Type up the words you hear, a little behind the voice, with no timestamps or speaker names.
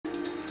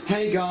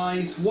Hey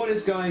guys, what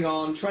is going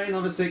on?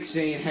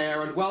 Trainlover16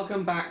 here, and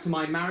welcome back to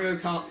my Mario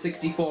Kart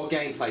 64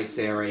 gameplay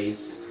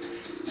series.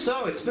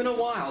 So, it's been a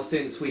while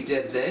since we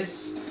did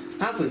this,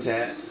 hasn't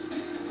it? It's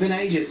been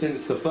ages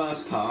since the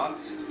first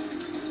part.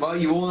 Well,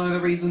 you all know the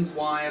reasons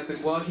why. I've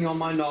been working on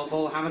my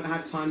novel, haven't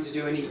had time to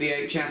do any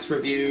VHS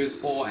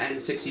reviews or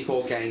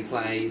N64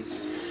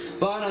 gameplays.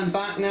 But I'm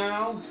back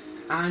now,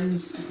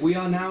 and we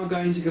are now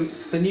going to...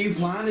 The new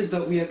plan is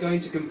that we are going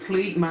to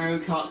complete Mario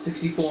Kart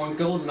 64 and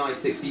Goldeneye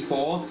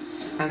 64,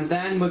 and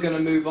then we're going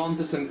to move on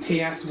to some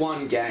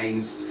PS1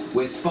 games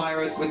with the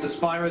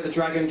Spyro the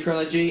Dragon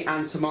trilogy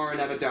and Tomorrow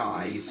Never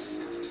Dies.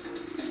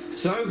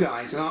 So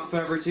guys, without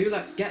further ado,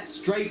 let's get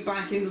straight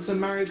back into some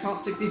Mario Kart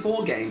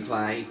 64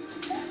 gameplay.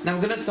 Now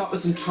we're going to start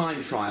with some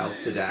time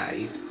trials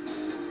today.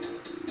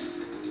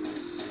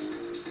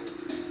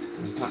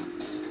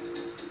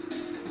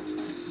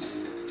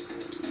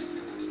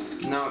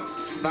 No,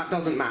 that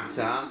doesn't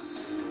matter.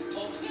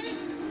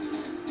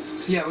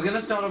 So yeah, we're going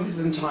to start off with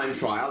some time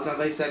trials, as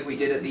I said we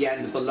did at the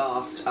end of the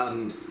last,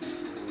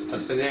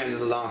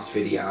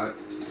 video,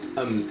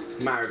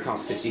 Mario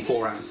Kart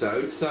 64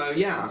 episode. So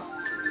yeah,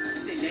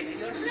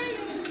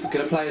 we're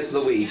going to play as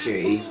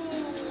Luigi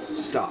to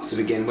start to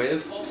begin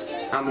with,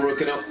 and we're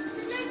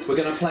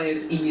gonna play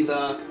as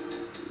either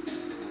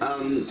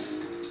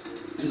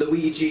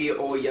Luigi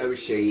or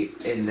Yoshi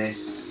in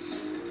this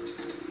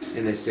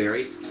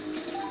series.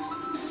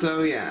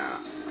 So yeah,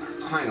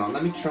 hang on,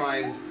 let me try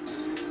and...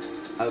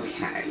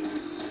 Okay,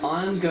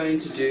 I'm going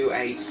to do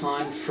a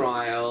time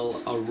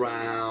trial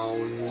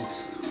around...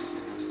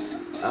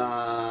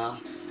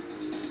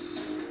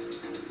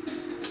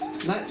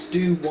 let's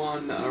do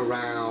one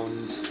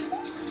around...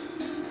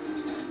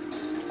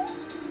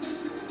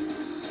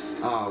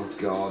 Oh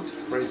god,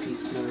 Frippy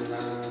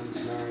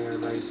Snowland, Mario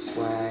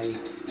Raceway...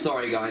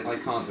 Sorry guys, I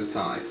can't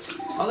decide.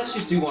 Oh, let's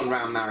just do one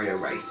round Mario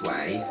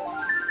Raceway.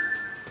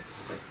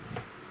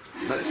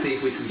 Let's see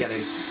if we can get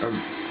it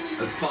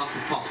as fast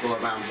as possible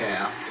around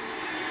here.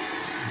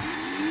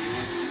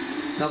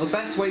 Now the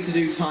best way to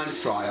do time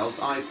trials,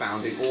 I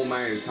found in all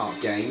Mario Kart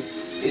games,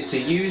 is to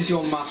use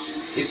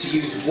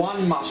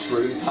one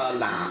mushroom per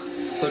lap.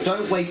 So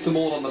don't waste them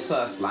all on the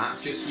first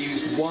lap, just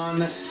use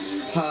one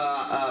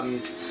per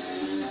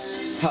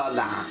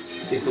lap,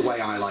 is the way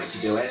I like to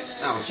do it.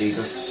 Oh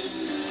Jesus.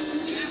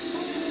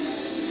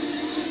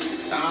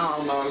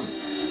 Oh no.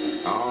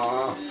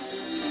 Oh.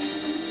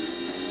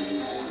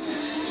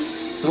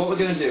 So what we're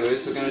going to do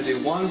is we're going to do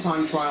one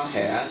time trial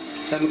here,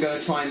 then we're going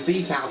to try and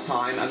beat our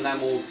time, and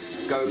then we'll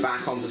go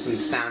back onto some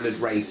standard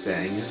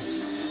racing.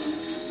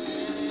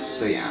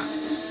 So yeah.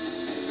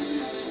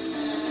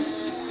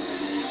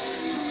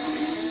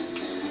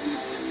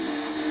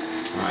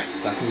 Alright,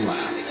 second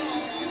lap.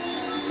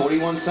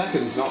 41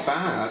 seconds, not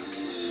bad.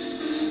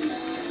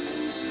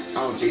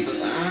 Oh Jesus.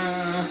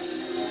 Ah.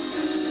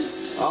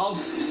 Oh,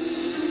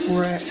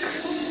 frick.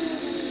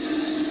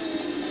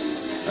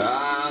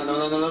 Ah, no.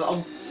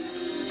 Oh.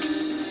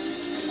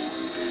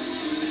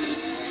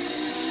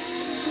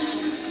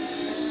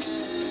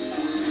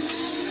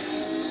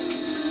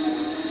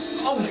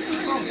 Oh,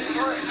 for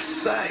frick's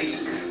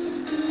sake!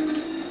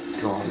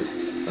 God,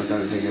 I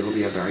don't think it'll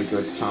be a very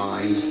good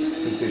time,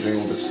 considering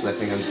all the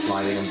slipping and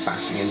sliding and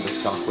bashing into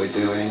stuff we're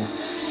doing.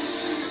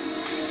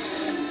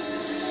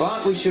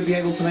 But we should be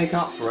able to make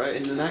up for it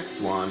in the next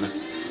one.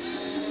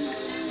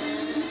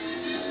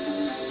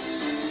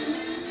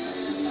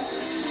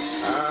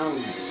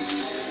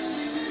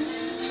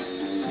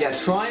 Yeah,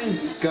 try and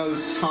go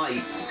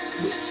tight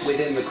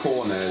within the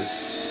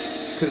corners,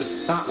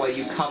 because that way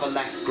you cover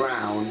less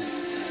ground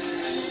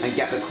and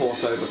get the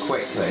course over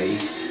quickly.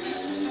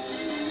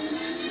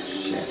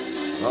 Shit.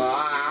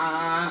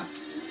 Ah!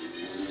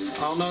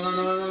 Oh no.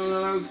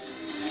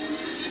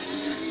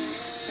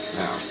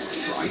 Oh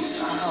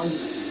Christ. Ow.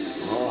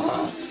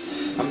 Oh,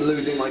 I'm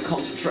losing my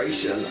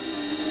concentration.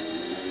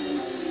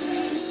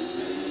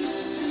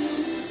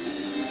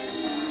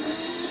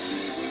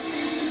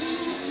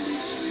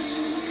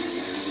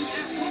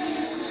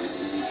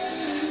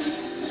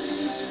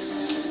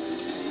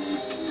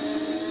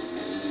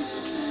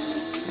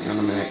 Hang on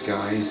a minute,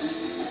 guys.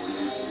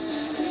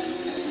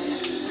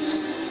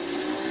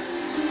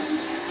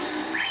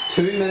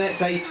 2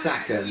 minutes, 8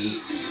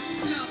 seconds.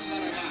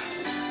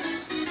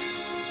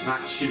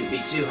 That shouldn't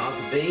be too hard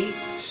to beat.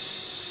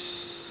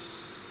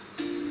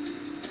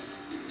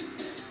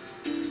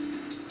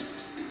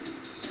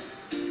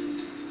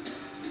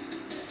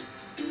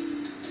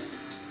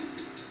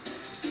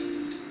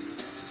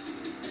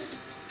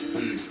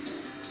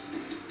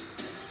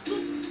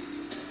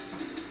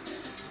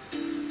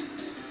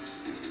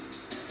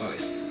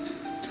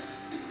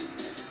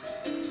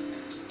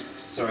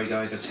 Sorry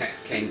guys, a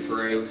text came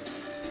through.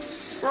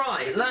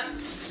 Right,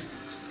 let's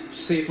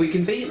see if we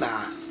can beat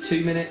that.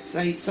 2 minutes,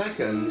 8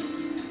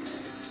 seconds.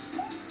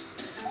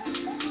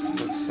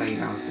 Let's say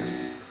how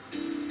can...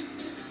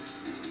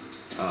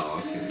 Oh,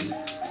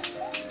 okay.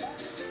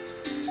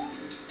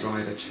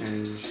 Driver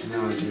change.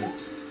 No, I didn't.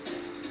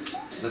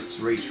 Let's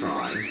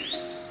retry.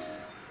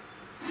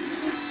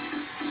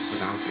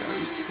 Without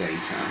ghost.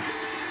 data.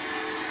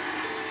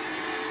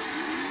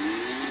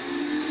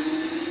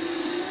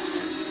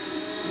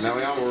 There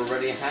we are, we're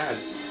already ahead.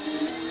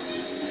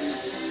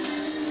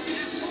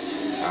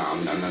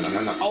 Oh, no, no, no,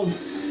 no, no. Oh,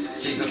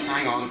 Jesus,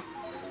 hang on.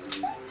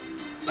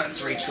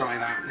 Let's retry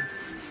that.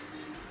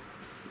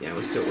 Yeah,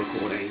 we're still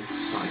recording.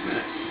 5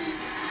 minutes.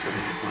 I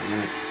think 5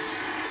 minutes.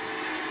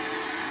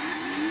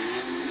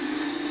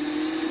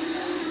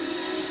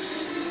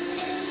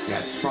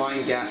 Yeah, try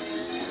and get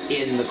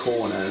in the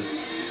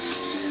corners.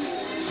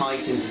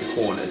 Tight into the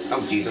corners.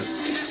 Oh, Jesus.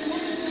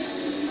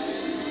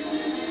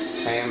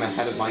 Okay, I'm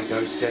ahead of my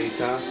ghost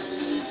data.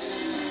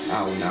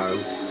 Oh, no.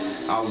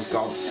 Oh,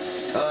 God.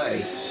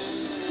 Hey,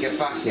 get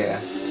back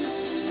here.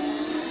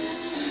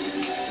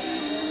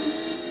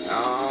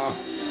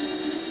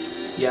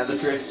 Yeah, the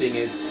drifting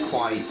is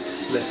quite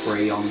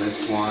slippery on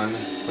this one,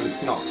 but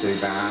it's not too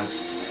bad.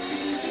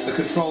 The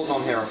controls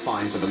on here are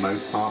fine for the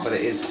most part, but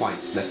it is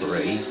quite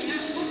slippery.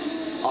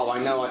 Oh, I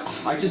know,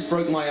 I just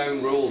broke my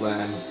own rule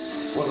then.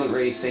 Wasn't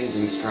really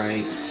thinking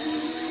straight.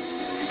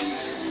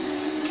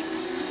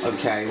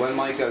 Okay, when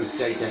my ghost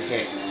data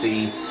hits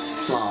the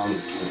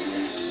plant,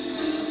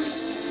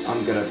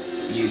 I'm gonna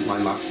use my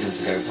mushroom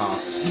to go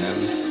past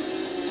him.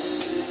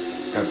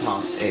 Go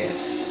past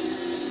it.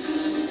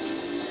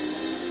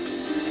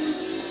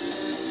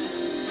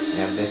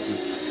 Yeah, this is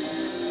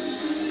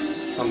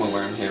somewhere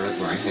around here is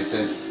where I hit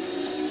it.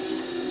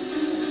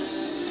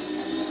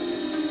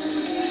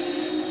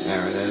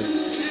 There it is.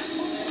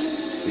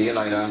 See you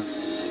later.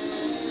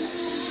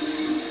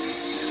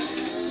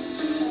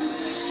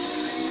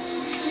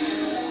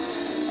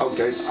 Oh,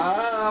 goes.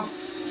 Ah,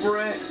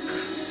 frick.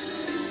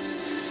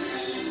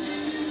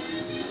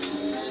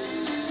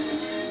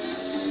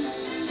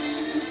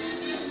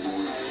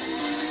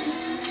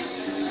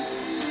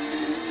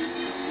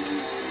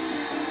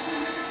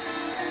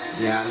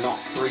 Yeah, not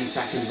 3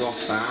 seconds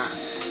off that.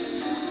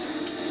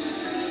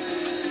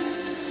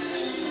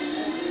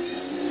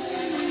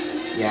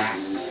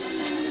 Yes.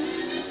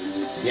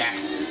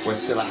 Yes, we're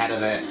still ahead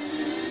of it.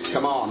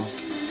 Come on.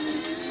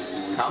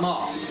 Come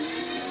on.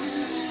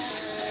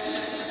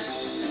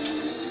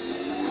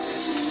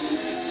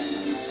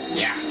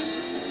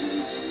 Yes.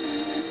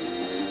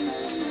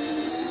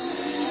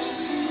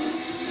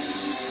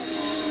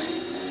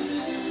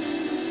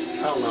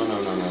 Oh, no,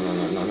 no, no, no, no,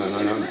 no, no,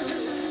 no, no.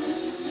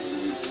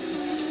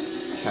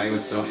 Okay, we're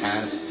still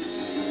ahead.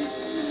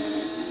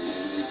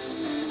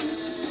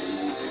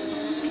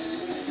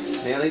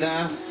 Nearly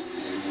there.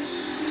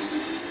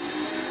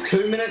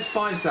 2 minutes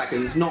 5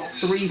 seconds, not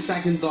 3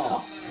 seconds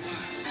off.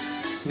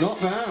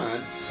 Not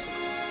bad.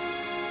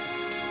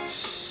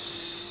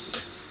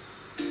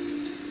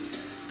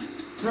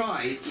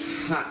 Right,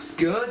 that's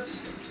good.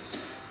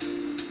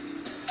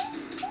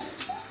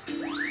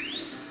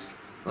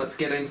 Let's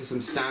get into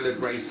some standard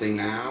racing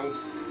now.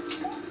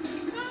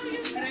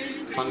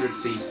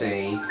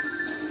 100cc.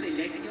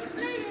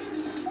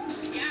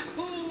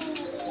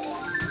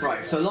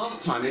 Right, so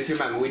last time, if you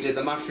remember, we did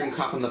the Mushroom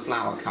Cup and the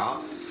Flower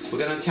Cup. We're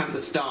going to attempt the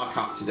Star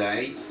Cup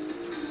today.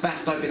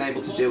 Best I've been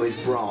able to do is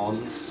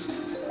bronze.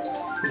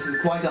 This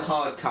is quite a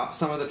hard cup.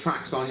 Some of the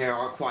tracks on here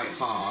are quite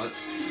hard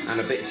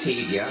and a bit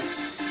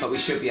tedious, but we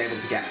should be able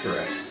to get through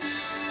it.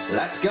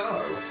 Let's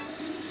go!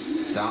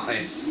 Start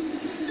this.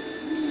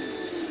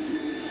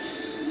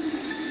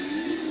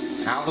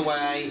 Out of the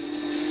way.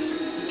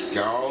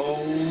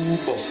 Go!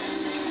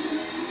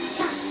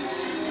 Yes!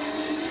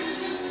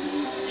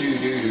 Do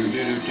do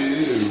do do do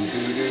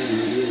do do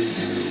do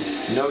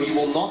do. No, you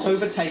will not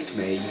overtake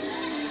me.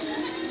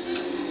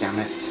 Damn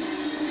it!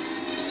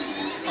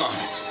 Oh,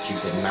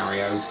 stupid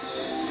Mario!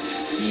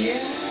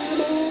 Yeah!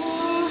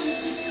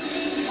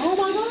 Oh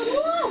my God!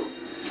 Whoa.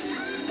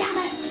 Damn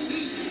it!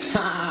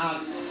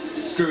 Ha!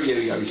 Screw you,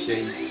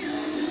 Yoshi.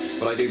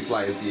 But I do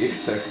play as you,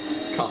 so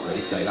can't really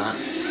say that.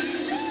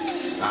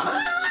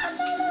 Ah!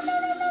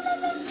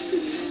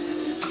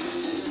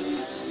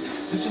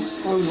 It's just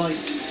so like...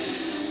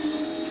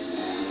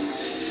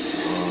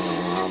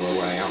 Oh, out of the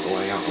way, out of the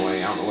way, out of the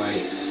way, out of the way.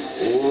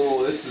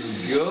 Oh, this is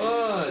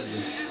good!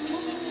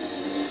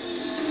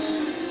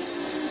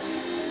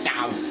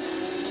 Ow!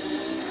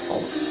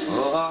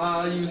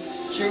 Oh, you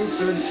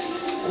stupid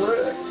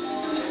frick!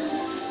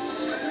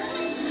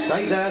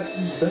 Take this!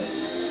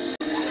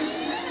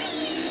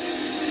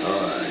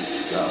 Oh, it's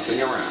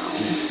surfing around.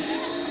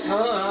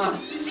 Ah!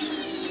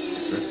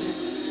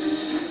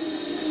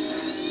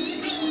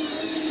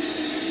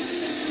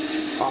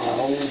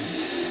 Oh.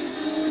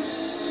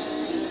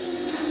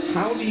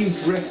 How do you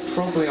drift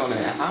properly on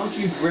it? How do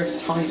you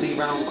drift tightly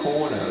round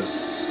corners?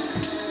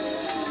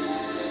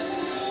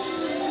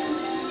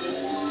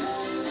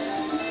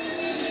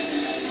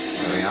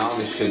 There we are,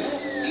 this should...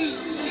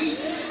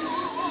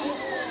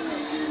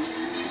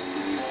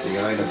 See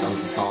you later,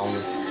 Donkey Kong.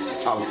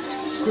 Oh,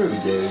 screw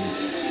you.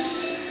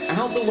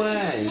 Out the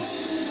way!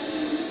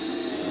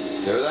 Let's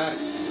do this.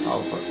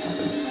 Oh, for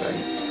heaven's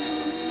sake.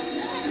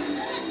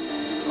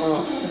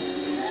 Oh.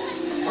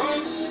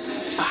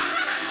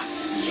 Ah,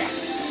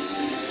 yes!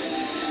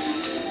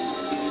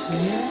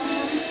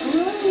 Yes,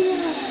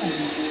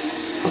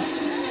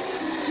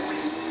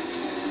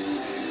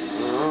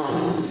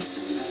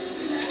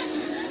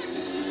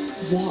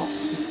 What?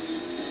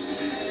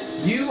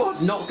 You two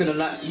are not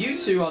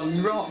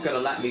gonna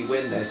let me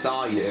win this,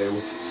 are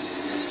you?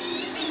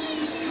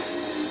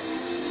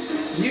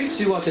 You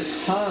two are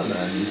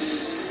determined.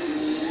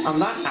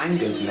 And that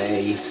angers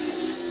me.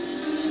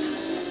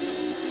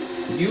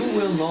 You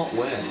will not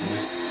win.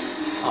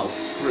 Oh,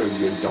 screw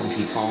you,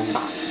 Donkey Kong.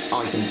 That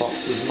item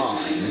box was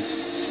mine.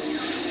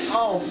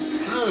 Oh,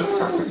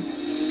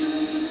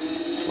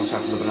 watch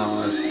out for the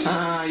bananas.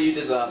 Ah, you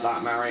deserve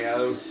that,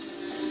 Mario.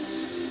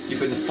 You've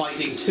been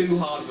fighting too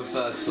hard for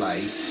first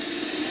place,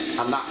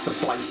 and that's the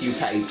price you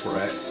pay for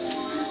it.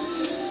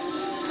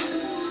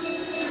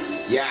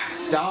 Yeah,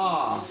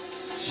 star!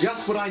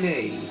 Just what I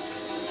need.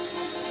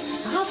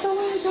 Out the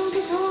way,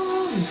 Donkey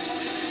Kong!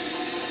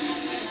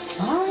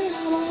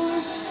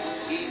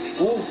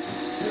 Oh,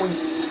 boy.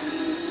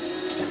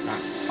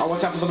 Oh,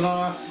 watch out for the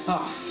banana.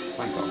 Ah,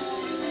 thank God.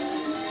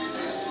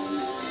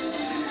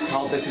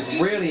 Oh, this is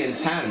really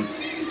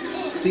intense.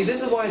 See,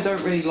 this is why I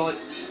don't really like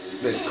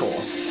this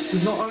course.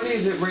 Because not only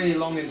is it really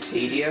long and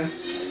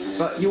tedious,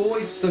 but you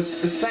always,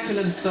 the second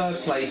and third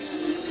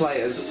place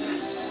players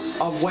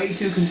are way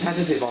too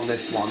competitive on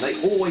this one. They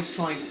always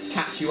try and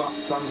catch you up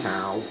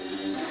somehow.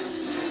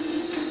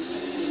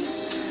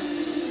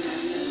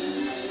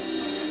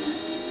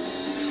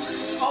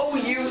 Oh,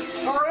 you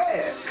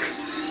frick!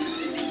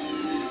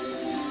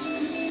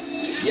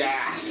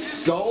 Yes!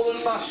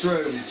 Golden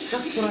mushroom!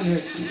 Just what I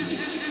need.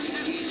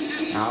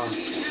 Now.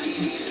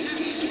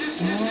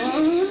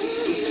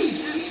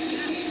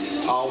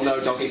 Oh no,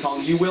 Donkey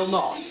Kong, you will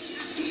not!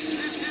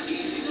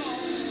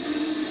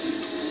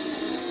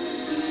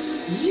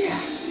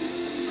 Yes!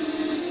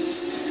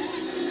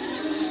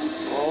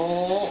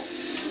 Oh!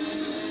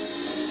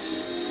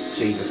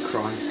 Jesus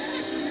Christ.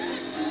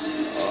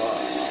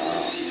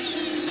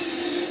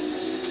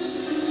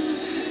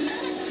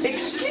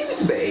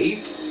 Excuse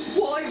me?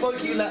 Why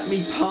won't you let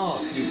me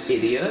pass, you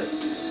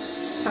idiots?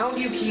 How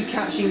do you keep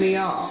catching me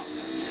up?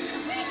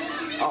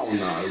 Oh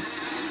no.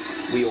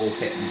 We all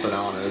hit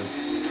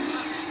bananas.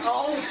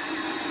 Oh!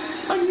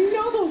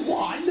 Another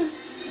one?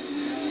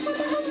 Where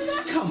the hell did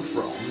that come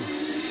from?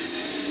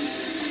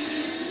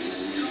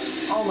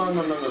 Oh no,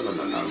 no, no, no, no,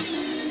 no, no.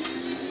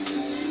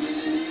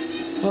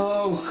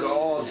 Oh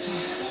God.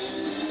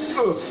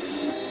 Oof.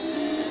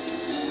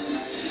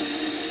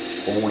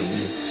 Boing.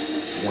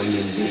 Boing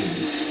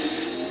indeed.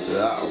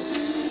 Oh.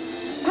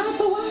 Out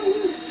the way,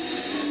 you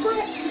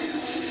fricks!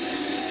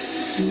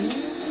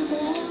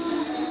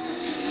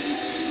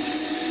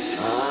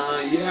 Ah,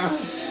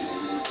 yes.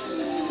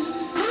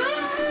 Ah,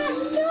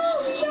 no,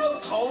 no.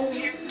 Oh,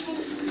 you.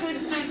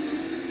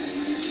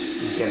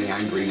 I'm getting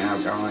angry now,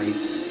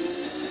 guys.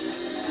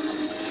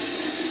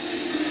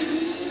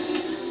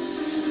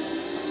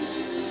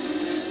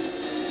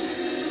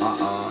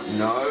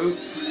 No.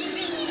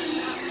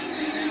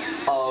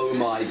 Oh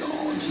my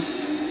God.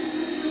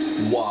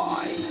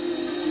 Why?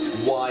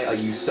 Why are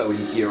you so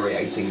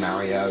infuriating,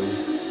 Mario?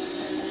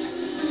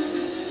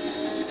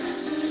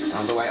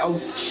 Out of the way. Oh,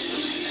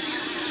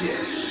 shit.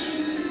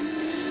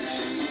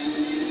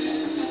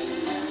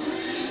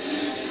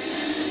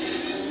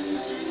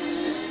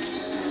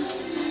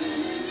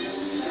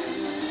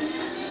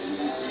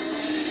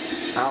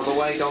 Out of the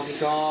way, Donkey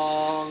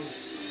Kong.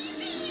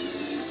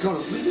 God,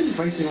 have we been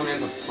racing on here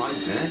for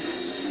 5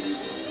 minutes?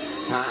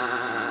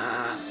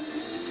 Ah.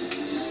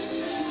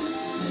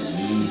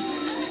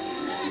 Yes.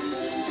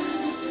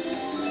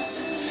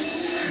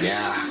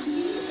 Yeah.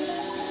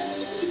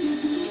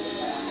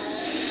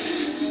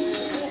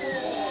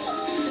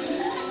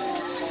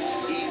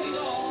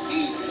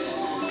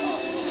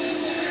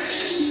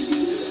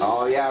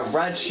 Oh yeah,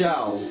 red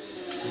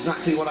shells.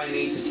 Exactly what I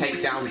need to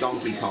take down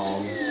Donkey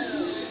Kong.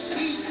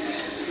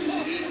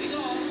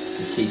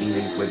 I'm keeping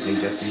these with me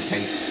just in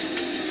case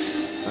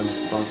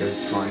those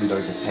buggers try and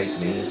overtake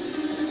me.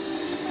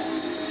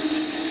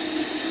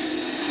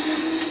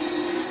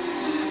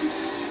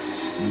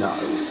 No,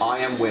 I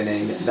am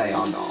winning, they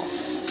are not.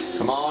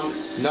 Come on,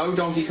 no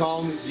Donkey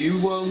Kong, you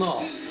will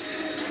not.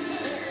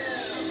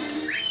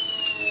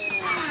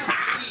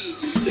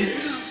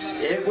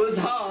 It was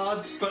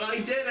hard, but I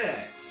did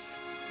it.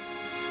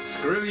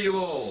 Screw you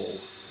all.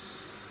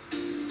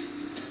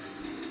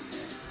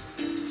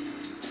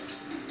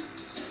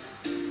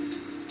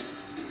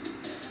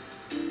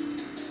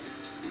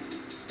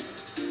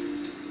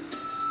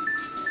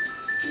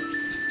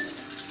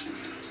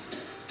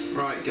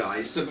 Right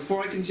guys, so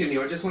before I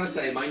continue, I just want to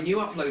say my new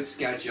upload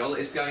schedule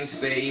is going to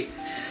be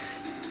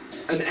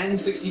an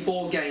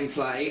N64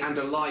 gameplay and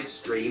a live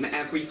stream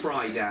every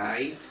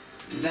Friday,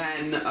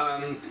 then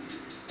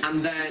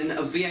and then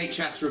a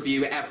VHS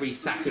review every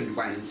second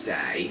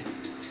Wednesday,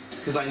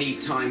 because I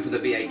need time for the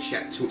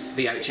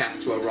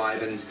VHS to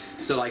arrive and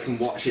so I can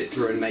watch it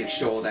through and make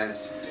sure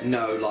there's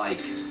no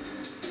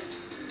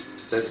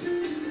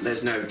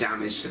there's no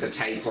damage to the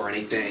tape or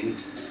anything.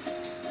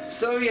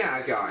 So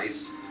yeah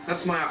guys,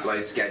 that's my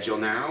upload schedule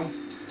now.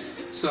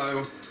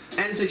 So,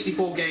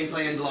 N64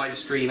 gameplay and live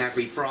stream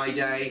every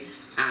Friday,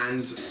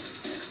 and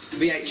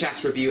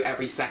VHS review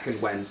every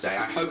second Wednesday.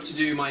 I hope to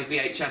do my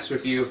VHS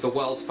review of the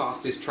World's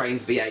Fastest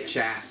Trains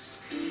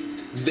VHS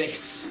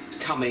this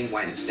coming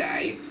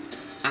Wednesday.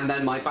 And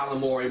then my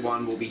Balamory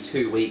one will be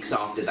 2 weeks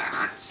after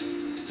that.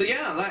 So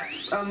yeah,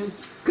 let's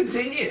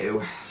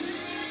continue.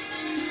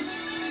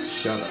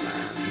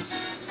 Shudderland.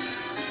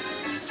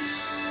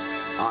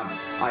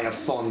 I have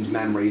fond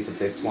memories of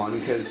this one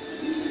because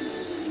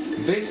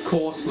this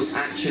course was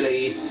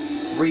actually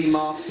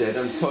remastered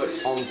and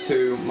put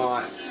onto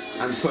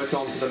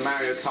the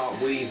Mario Kart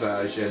Wii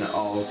version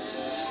of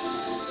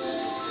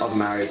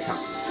Mario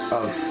Kart,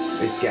 of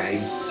this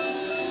game,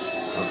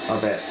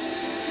 of it.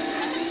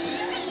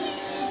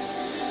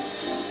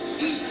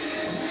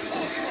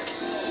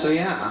 So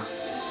yeah.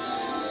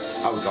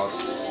 Oh god.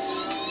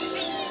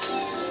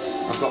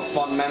 I've got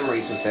fond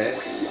memories with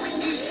this.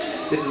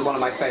 This is one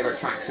of my favourite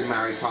tracks in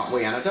Mario Kart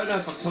Wii, and I don't know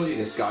if I've told you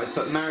this, guys,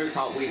 but Mario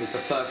Kart Wii was the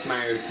first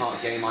Mario Kart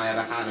game I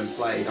ever had and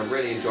played. I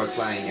really enjoyed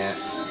playing it.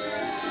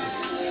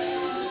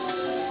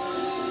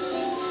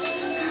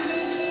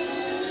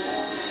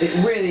 It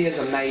really is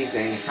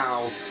amazing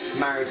how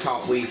Mario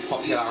Kart Wii's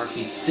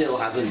popularity still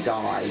hasn't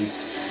died.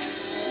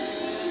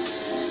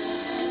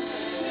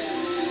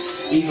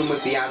 Even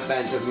with the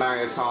advent of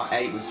Mario Kart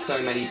 8 with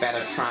so many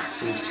better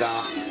tracks and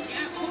stuff,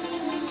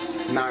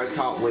 Mario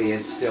Kart Wii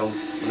is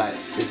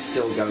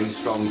still going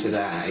strong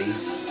today.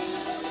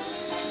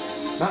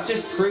 That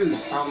just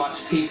proves how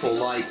much people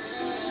like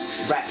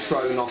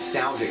retro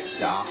nostalgic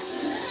stuff.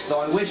 Though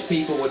I wish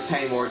people would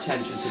pay more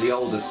attention to the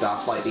older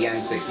stuff like the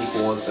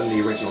N64s and the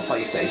original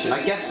PlayStation.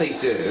 I guess they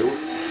do,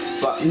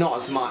 but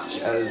not as much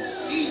as,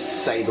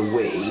 say, the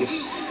Wii.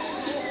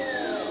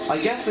 I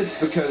guess that's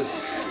because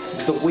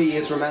the Wii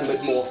is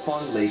remembered more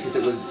fondly because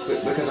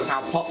of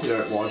how popular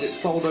it was. It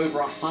sold over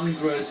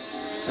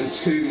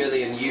 102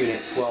 million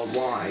units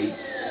worldwide.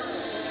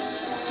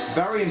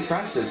 Very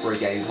impressive for a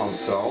game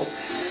console.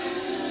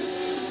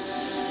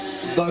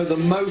 Though the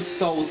most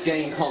sold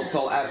game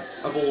console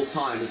of all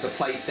time is the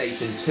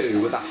PlayStation 2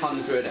 with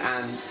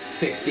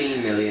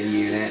 115 million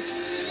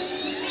units.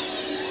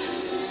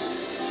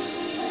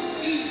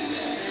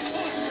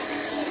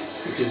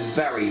 Which is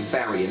very,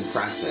 very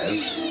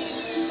impressive.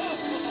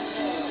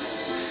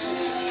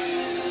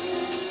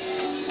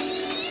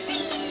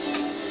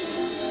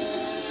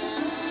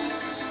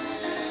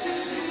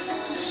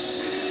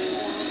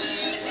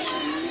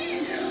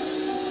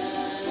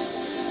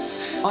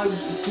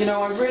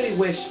 I really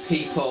wish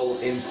people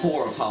in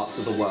poorer parts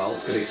of the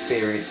world could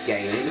experience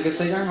gaming because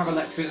they don't have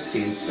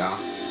electricity and stuff.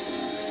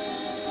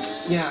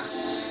 Yeah.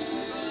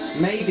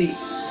 Maybe.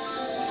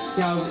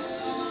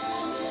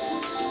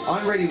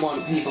 I really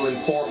want people in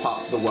poor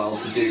parts of the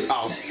world to do...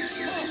 Oh,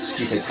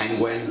 stupid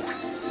penguin.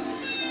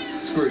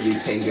 Screw you,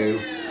 Pingu.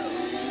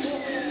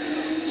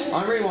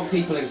 I really want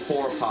people in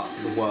poorer parts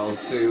of the world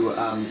to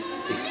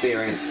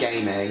experience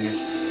gaming.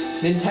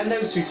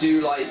 Nintendo should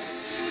do like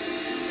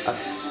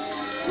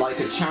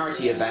a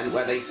charity event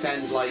where they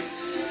send like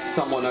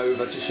someone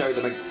over to show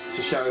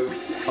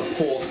a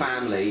poor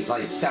family,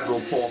 like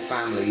several poor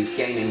families,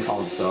 gaming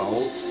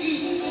consoles,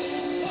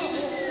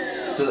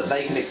 so that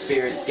they can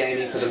experience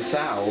gaming for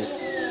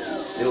themselves.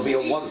 It'll be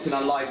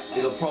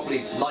it'll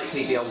probably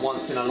likely be a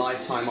once in a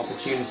lifetime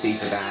opportunity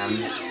for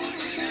them.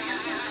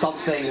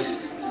 Something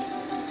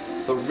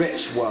the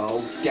rich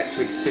worlds get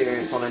to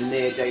experience on a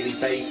near daily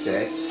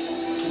basis.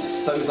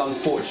 Those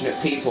unfortunate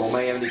people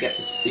may only get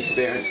to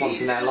experience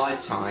once in their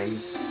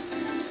lifetimes,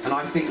 and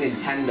I think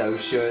Nintendo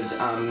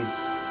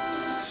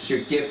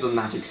should give them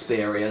that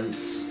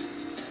experience.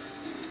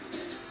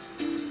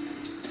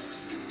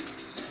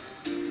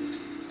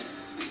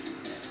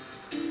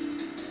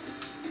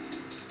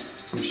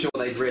 I'm sure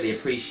they'd really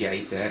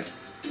appreciate it.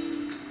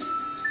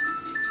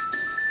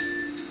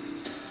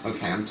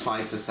 Okay, I'm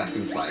tied for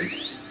second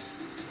place.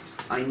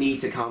 I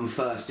need to come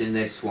first in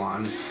this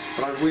one,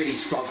 but I really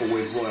struggle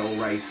with Royal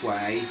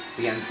Raceway,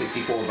 the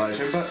N64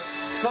 version, but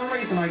for some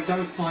reason I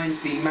don't find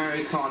the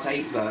Mario Kart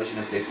 8 version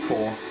of this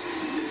course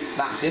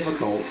that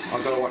difficult.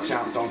 I've got to watch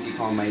out, Donkey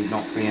Kong may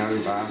knock me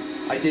over.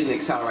 I didn't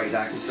accelerate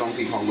there because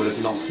Donkey Kong would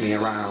have knocked me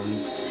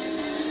around.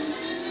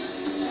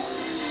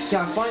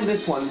 Yeah, I find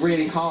this one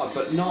really hard,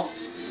 but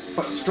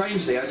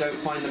strangely I don't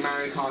find the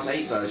Mario Kart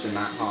 8 version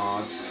that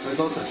hard. There's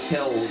lots of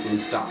hills and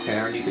stuff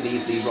here, and you can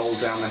easily roll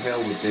down the hill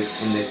with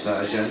in this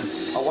version.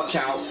 Oh, watch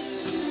out!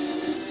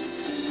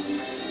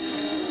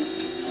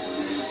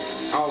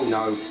 Oh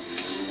no!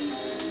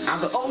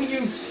 Oh,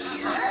 you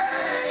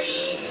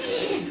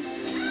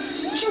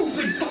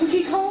stupid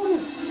Donkey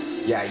Kong!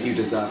 Yeah, you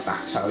deserve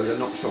that, Toad. I'm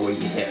not sure where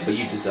you hit, but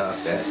you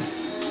deserved it.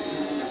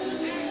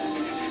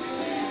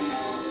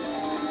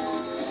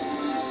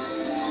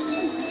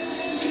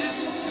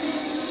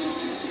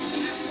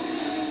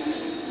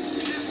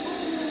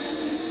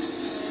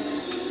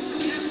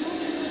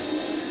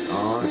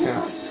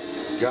 Yes.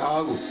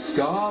 Go!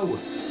 Go!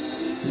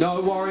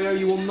 No, Wario,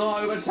 you will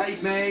not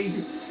overtake me!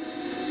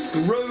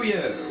 Screw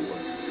you!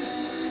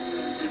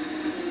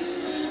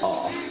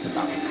 Oh,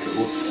 that was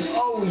cool.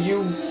 Oh,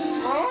 you...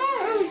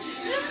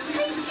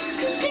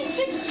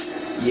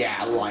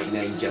 Yeah,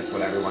 lightning, just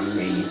what everyone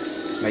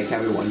needs. Make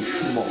everyone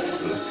small.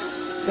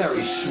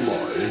 Very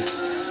small.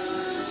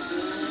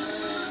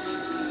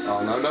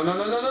 Oh no no no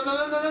no no no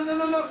no no no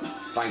no no!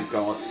 Thank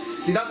God.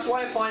 See, that's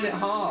why I find it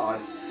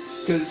hard,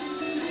 because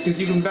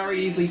you can very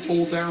easily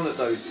fall down at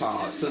those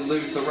parts and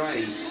lose the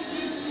race,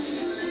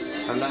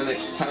 and then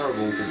it's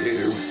terrible for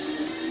you.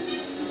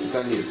 Because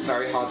then it's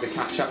very hard to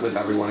catch up with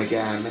everyone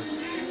again.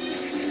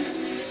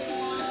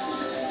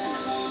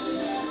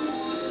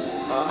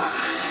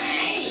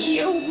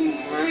 You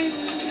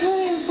missed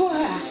the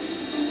breath.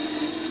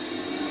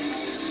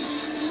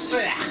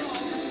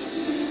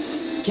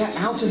 Get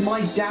out of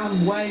my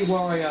damn way,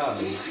 Wario!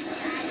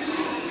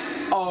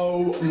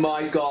 Oh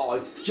my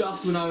God,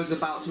 just when I was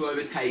about to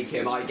overtake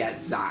him, I get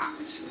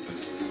zapped.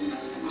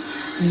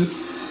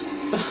 Just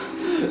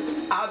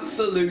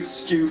absolute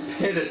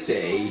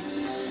stupidity.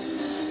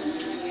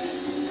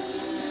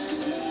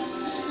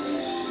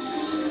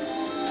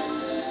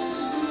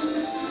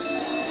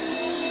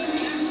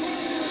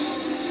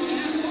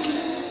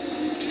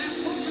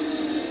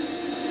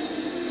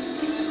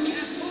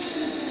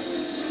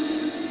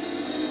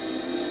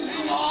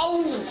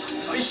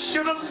 I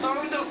should have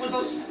known that was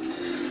a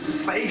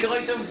fake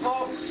item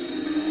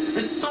box.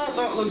 I thought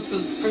that looked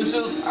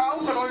suspicious. How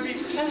could I be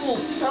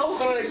fooled? How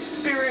could an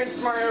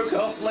experienced Mario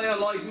Kart player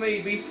like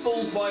me be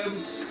fooled by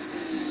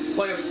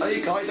a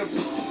fake item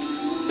box?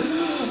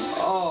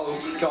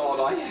 Oh God,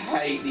 I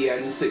hate the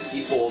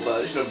N64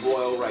 version of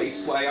Royal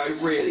Raceway. I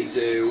really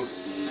do.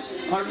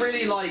 I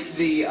really like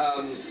the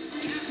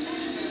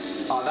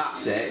oh,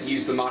 that's it.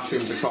 Use the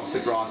mushrooms across the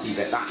grassy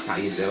bit. That's how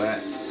you do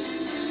it.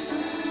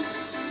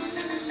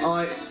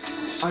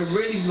 I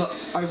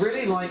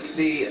really like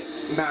the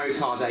Mario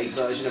Kart 8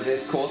 version of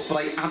this course, but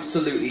I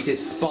absolutely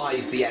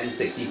despise the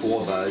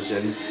N64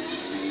 version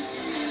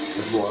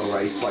of Royal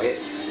Raceway.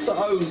 It's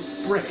so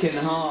frickin'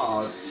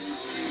 hard.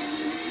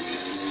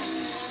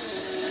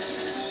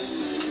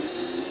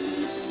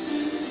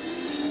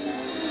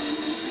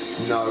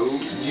 No,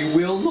 you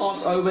will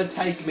not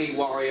overtake me,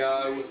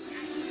 Wario.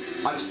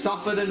 I've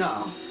suffered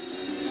enough.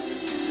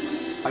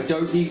 I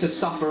don't need to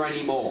suffer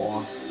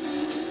anymore.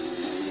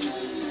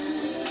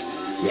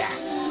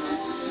 Yes.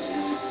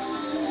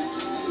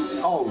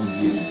 Oh,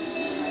 you.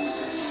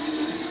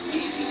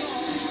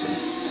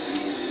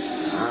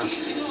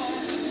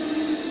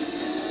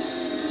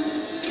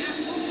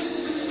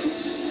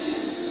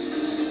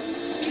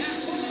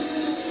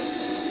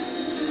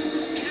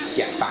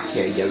 Get back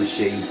here,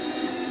 Yoshi.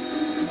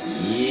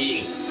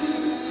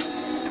 Yes.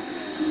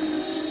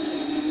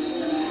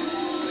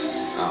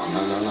 Oh,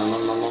 no, no, no, no,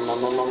 no, no, no,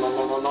 no, no,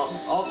 no, no, no.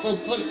 Oh,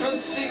 that's a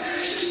good thing.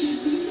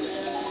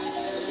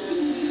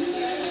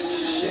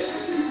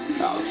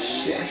 Oh,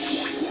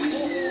 shish.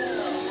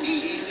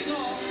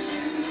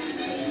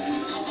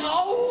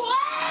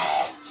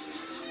 Oh!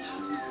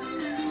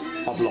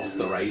 I've lost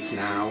the race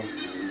now.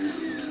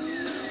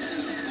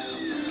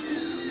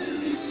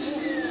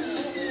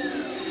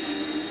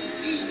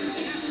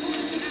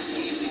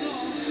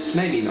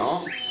 Maybe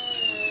not.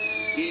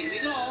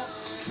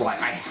 Right,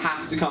 I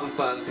have to come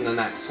first in the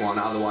next one,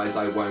 otherwise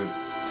I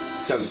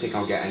don't think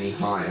I'll get any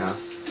higher.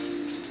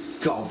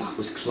 God, that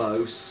was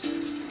close.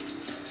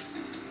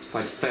 If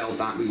I'd failed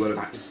that, we would have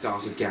had to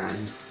start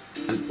again.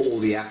 And all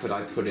the effort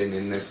I put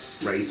in this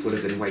race would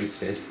have been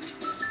wasted.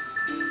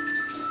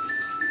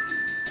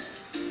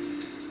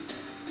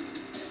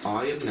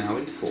 I am now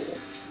in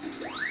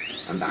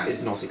 4th. And that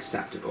is not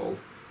acceptable.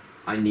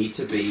 I need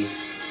to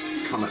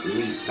come at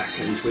least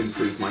 2nd to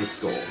improve my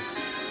score.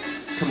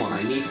 Come on,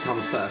 I need to come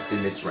first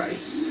in this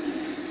race.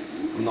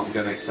 I'm not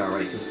going to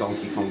accelerate because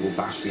Donkey Kong will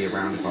bash me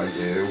around if I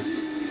do.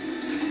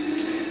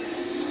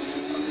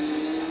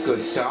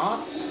 Good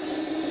start.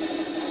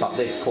 But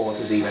this course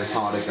is even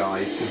harder,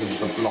 guys, because of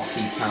the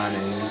blocky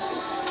turnings.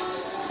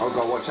 Oh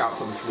God, watch out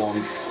for the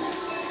thwomps.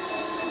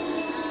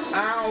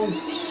 Ow!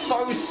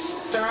 So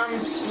damn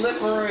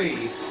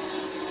slippery!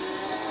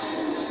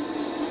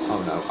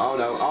 Oh no, oh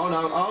no, oh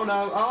no, oh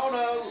no, oh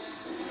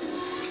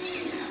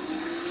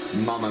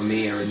no! Mamma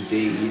mia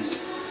indeed,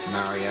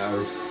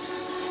 Mario.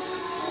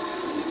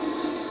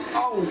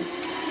 Oh!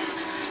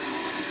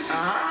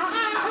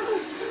 Ah!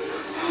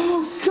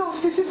 Oh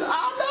God, this is...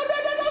 Oh no, no,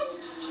 no, no!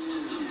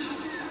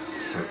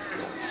 For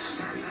God's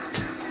sake.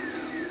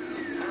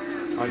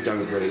 I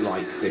don't really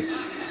like this.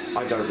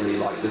 I don't really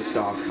like the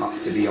Star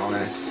Cup, to be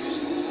honest.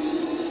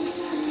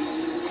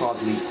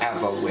 Hardly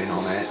ever win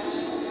on it.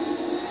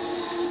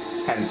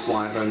 Hence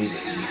why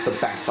the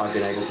best I've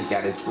been able to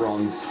get is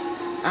bronze.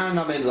 And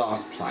I'm in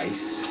last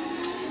place.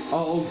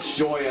 Oh,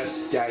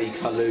 joyous day,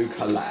 Kalu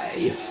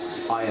Kalay.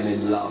 I am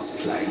in last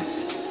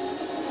place.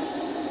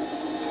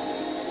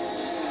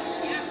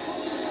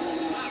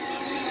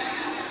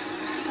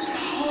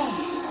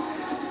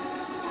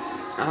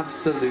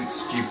 Absolute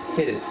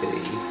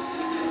stupidity.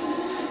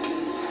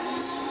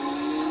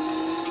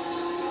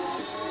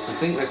 I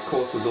think this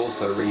course was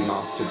also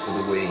remastered for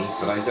the Wii,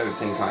 but I don't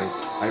think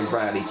I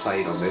rarely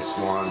played on this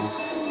one.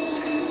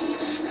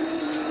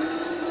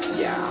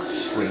 Yeah,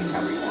 shrink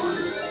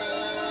everyone.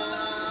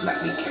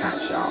 Let me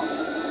catch up.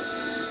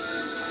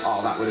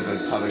 Oh, that would have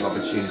been a perfect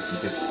opportunity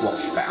to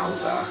squash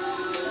Bowser.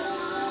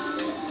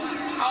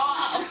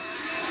 Oh!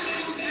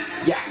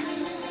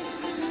 Yes!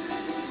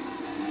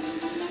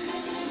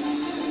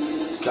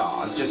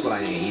 Stars, just what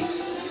I need.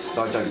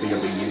 But I don't think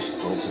it'll be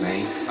useful to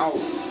me. Oh!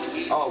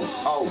 Oh!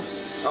 Oh!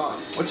 Oh!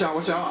 Watch out!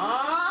 Watch out!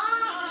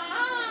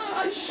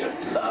 Ah! I should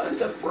learn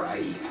to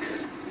brake.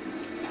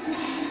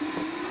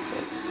 For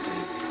God's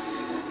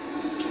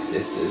sake.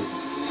 This is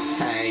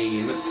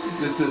pain.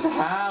 This is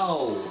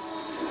hell.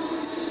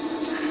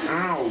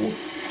 Ow!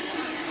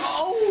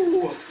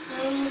 Oh!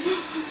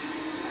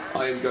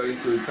 I am going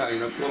through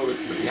pain. I thought I was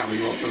going to be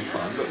having lots of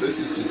fun, but this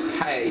is just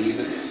pain.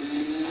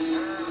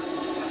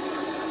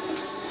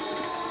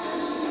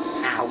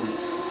 Ow!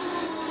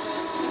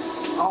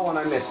 Oh, and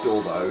I missed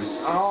all those.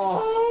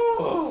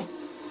 Oh!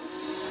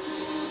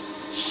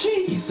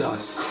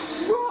 Jesus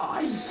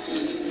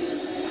Christ!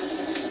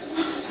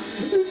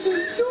 This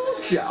is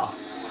torture!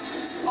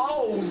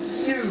 Oh,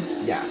 you...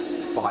 Yeah,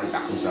 bye,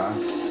 Bowser.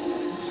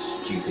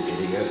 Stupid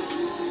idiot.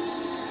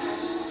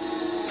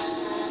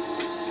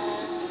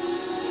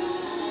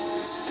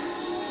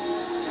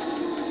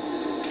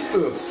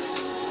 Oof.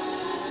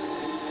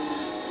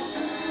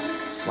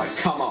 Like,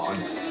 come on.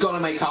 Gotta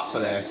make up for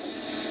this.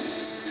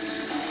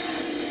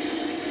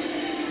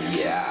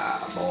 Yeah,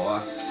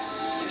 boy.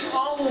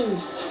 Oh!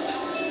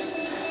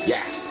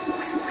 Yes.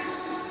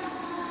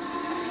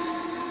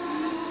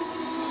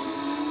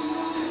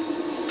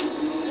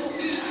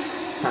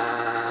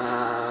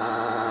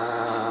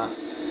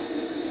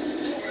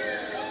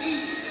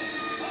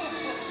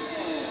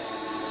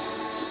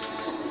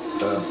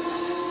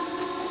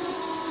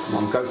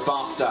 Come on, go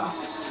faster.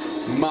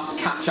 You must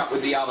catch up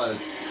with the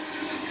others.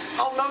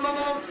 Oh, no, no,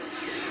 no.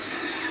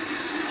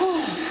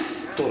 Oh,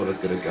 thought I was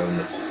going to go in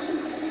the...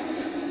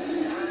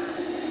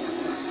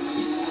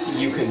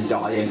 You can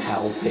die in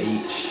hell,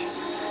 Peach.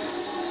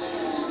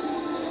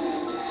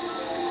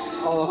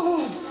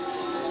 Oh,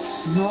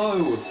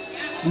 no.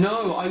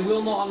 No, I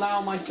will not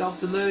allow myself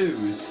to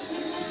lose.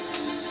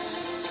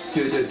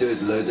 Oh.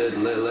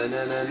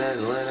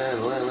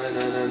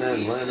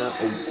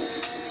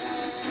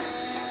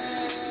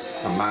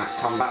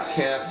 Come back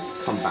here,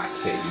 come back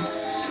here.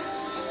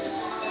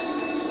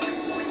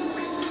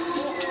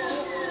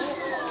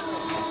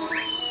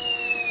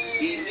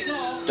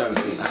 Don't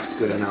think that's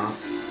good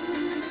enough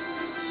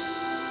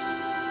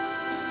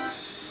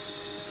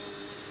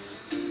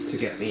to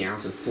get me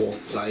out of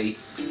 4th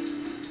place,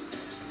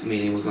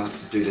 meaning we're going to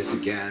have to do this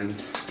again.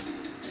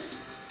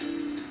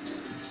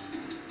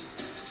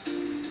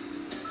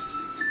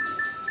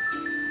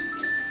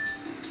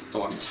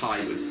 Oh, I'm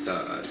tied with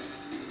 3rd.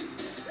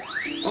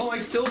 Oh, I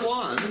still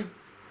won!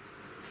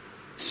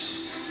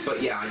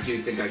 But yeah, I do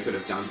think I could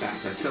have done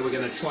better, so we're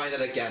going to try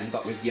that again,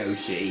 but with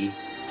Yoshi.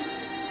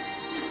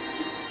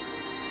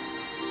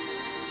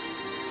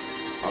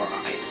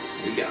 Alright,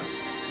 here we go.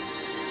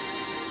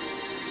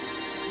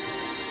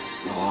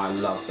 Oh, I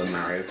love the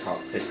Mario Kart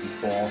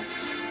 64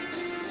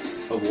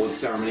 award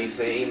ceremony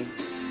theme.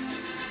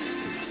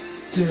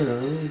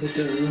 Dun, dun,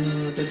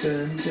 dun, dun,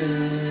 dun,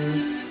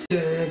 dun.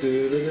 Dun,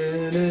 dun,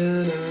 dun,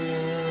 dun,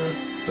 dun.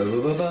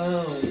 Boom, boom,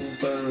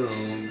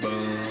 boom,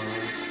 boom.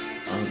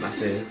 Oh,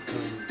 massive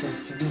congratulations.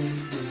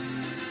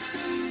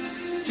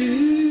 Do,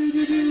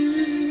 do, do,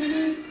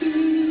 do,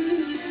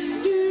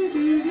 do,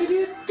 do, do,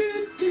 do,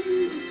 do.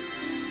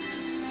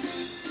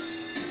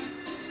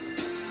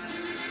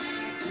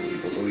 Boy,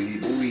 boy,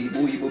 boy,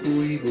 boy,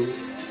 boy, boy.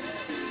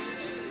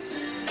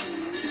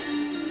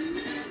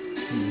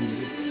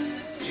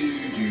 Do,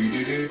 do,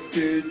 do, do,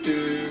 do, do.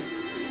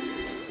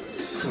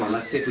 Come on,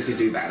 let's see if we can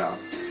do better.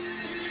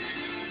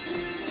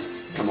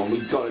 Come on,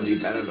 we've got to do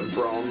better than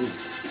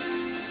bronze.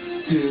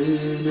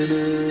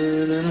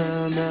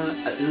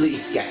 At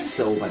least get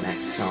silver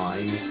next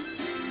time.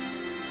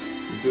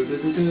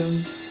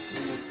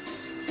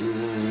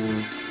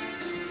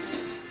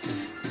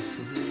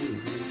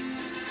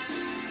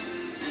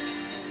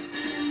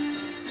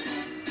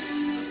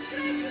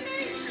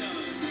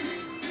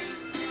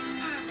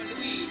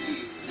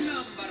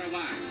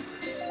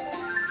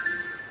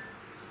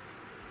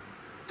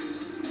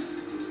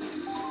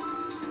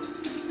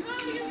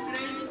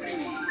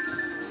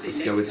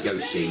 Let's go with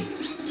Yoshi.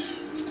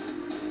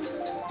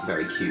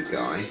 Very cute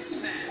guy.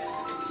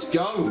 Let's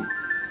go!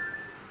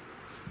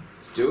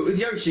 Let's do it with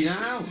Yoshi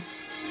now!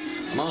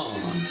 Come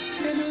on!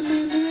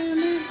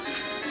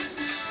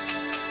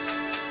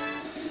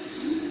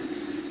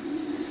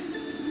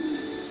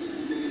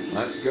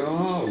 Let's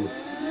go!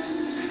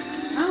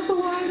 Out the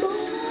way,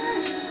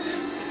 boys!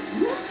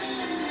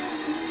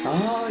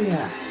 Oh,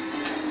 yes!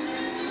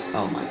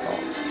 Oh my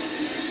god.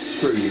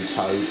 Screw you,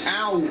 Toad.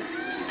 Ow!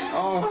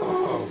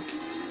 Oh!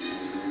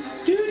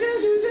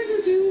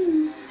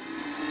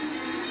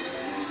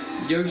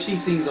 Yoshi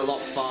seems a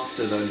lot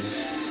faster than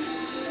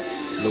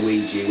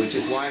Luigi, which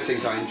is why I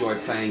think I enjoy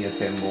playing as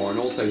him more, and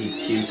also he's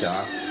cuter.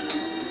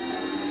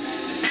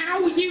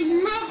 Ow,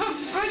 you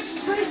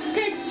motherfucker!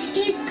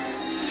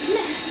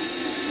 Blef!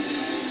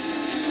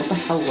 What the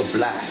hell's a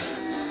blef?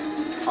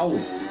 Oh,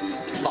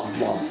 blah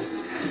blah.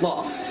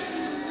 Fluff.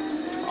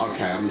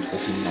 Okay, I'm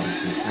talking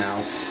nonsense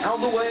now. Out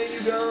of the way,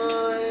 you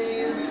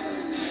guys!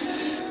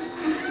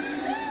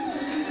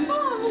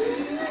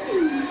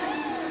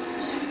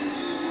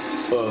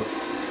 Oof.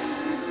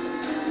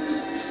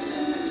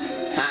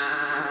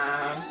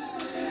 Ah!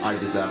 I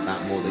deserve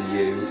that more than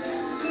you.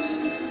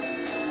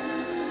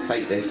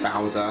 Take this,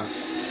 Bowser.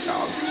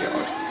 Oh,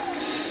 God.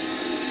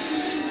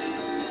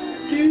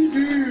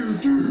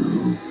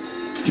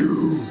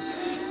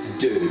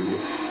 Do.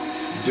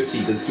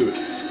 Dutty the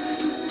Duts.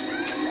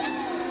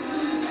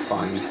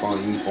 Boing,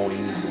 boing,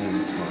 boing, boing,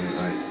 boing,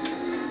 right.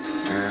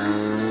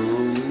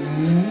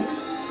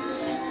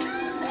 Yes.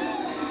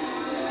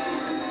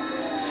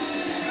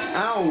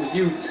 Ow,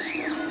 you...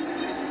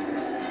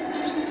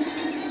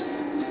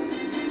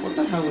 What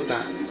the hell was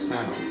that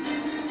sound?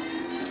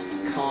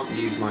 Can't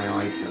use my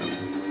item.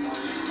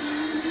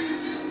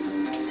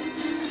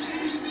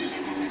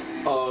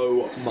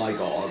 Oh my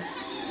god.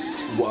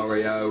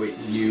 Wario,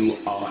 you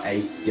are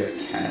a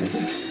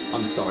dickhead.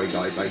 I'm sorry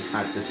guys, I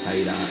had to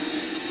say that.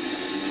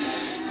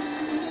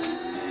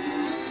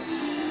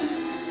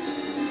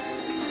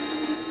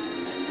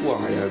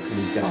 Wario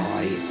can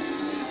die.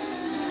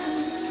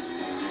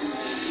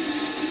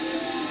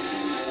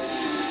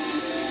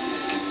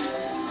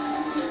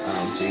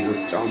 Oh Jesus,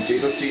 oh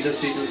Jesus, Jesus,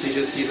 Jesus,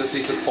 Jesus, Jesus,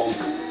 Jesus, bonk.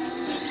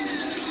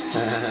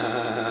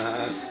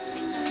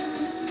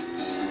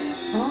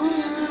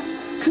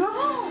 Go!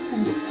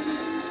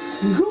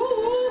 Go!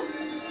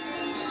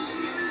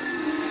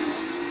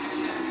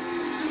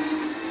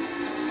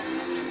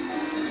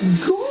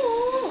 Go!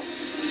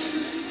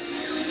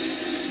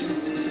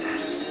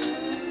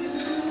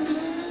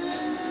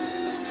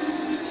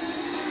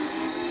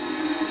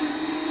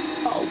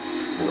 Oh,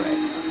 frick.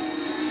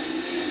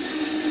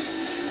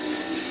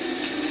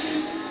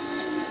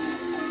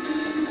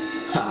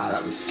 Ha,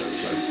 that was so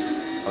close.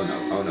 Oh no,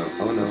 oh no,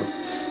 oh no.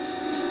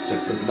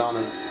 Just the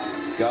bananas.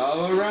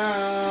 Go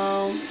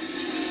around!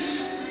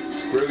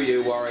 Screw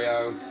you,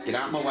 Wario. Get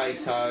out of my way,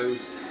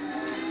 Toes.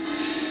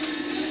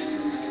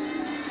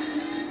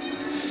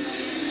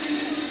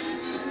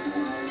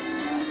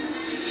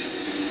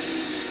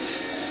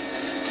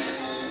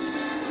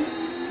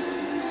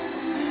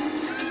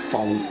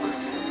 Bonk.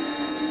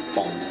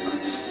 Bonk.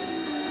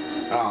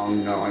 Oh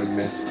no, I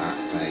missed that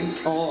thing.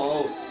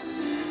 Oh!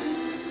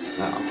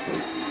 Oh, for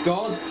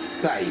God's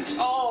sake.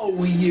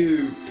 Oh,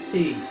 you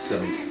piece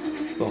of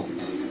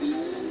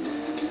bombs.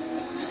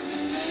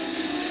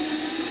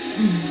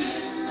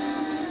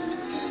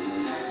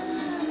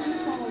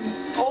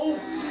 Oh!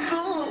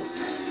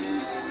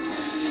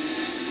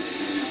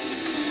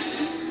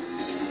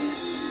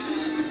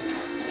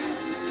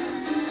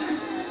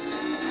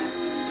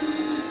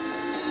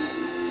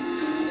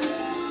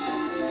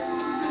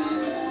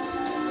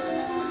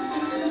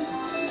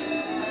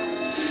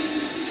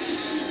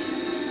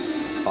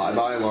 Bye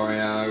bye,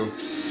 Wario.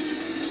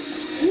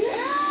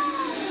 Yeah!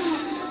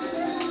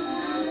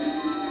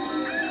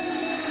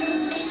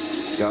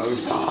 Go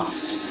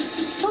fast.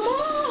 Come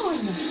on!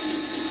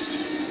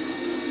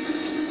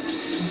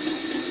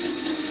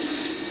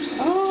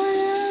 Oh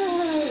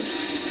yes!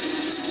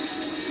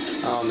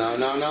 Oh no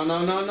no no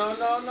no no no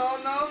no no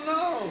no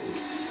no!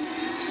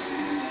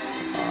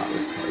 Oh, that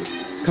was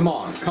close. Come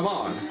on, come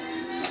on!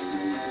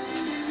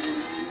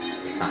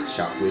 Catch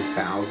up with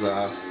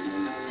Bowser.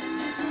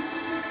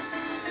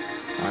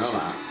 Final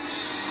lap.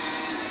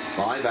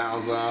 Bye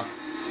Bowser.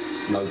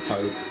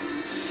 Slowpoke.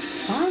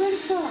 I'm in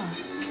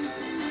first.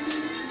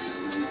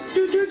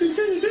 Do do do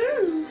do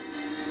do.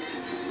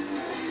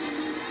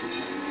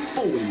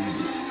 Boing.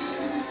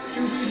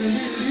 Do do do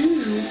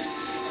do do.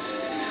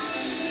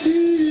 Do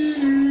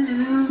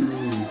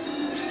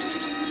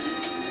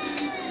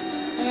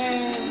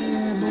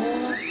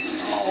boy.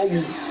 Oh.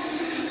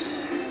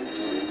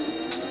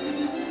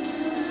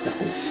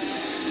 Double.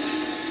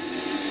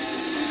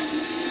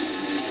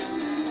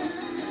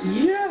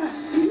 Yes!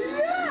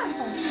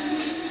 Yes!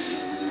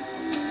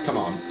 Come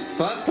on.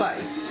 First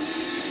place.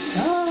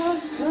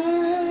 First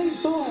place,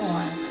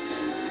 boy.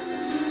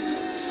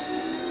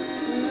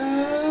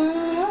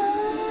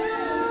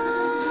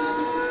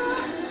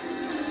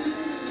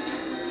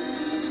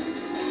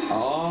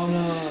 Oh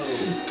no.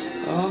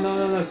 Oh no,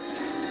 no, no.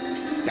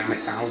 Damn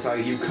it, Bowser,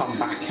 you come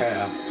back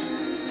here.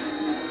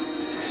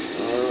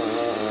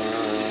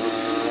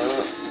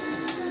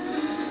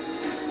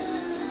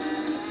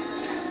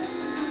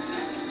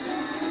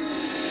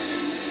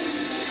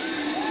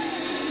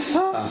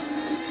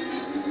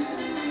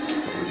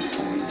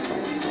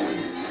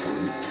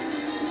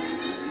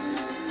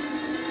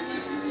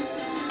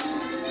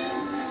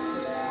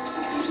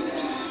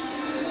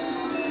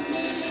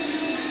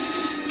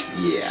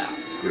 Yeah,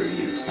 screw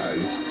you,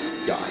 Toad.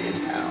 Die in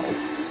hell.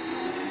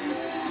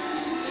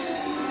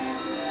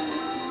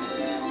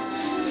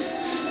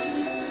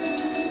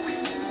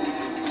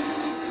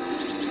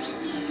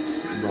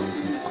 Run.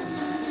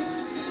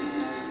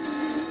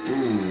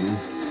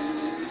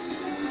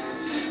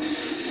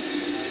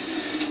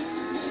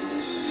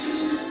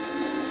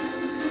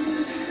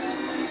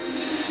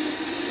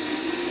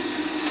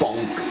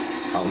 Bonk.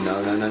 Oh no,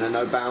 no, no, no,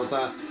 no,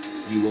 Bowser.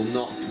 You will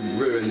not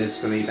ruin this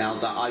for me,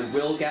 Bowser. I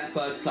will get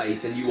first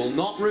place, and you will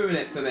not ruin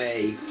it for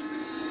me.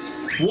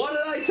 What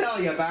did I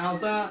tell you,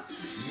 Bowser?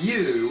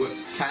 You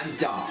can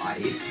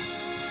die.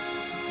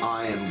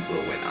 I am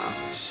the winner.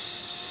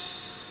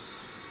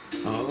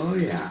 Oh,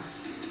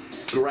 yes.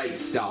 Great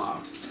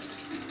start.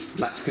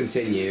 Let's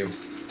continue.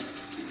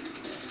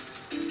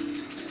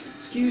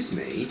 Excuse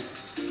me.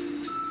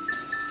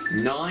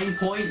 9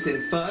 points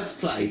in first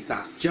place.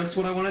 That's just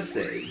what I want to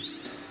see.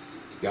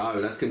 Let's go.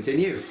 Let's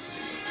continue.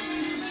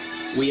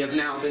 We have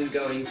now been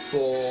going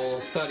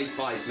for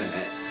 35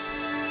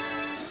 minutes.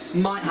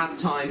 Might have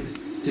time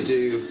to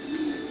do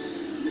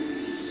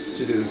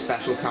the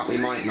special cut. We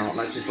might not.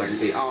 Let's just wait and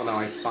see. Oh no,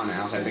 I spun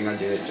out. I think I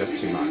did it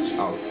just too much.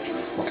 Oh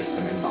Christ,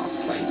 I'm in last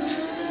place.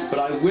 But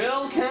I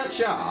will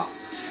catch up.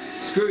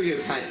 Screw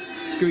you,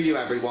 screw you,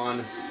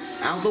 everyone.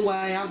 Out the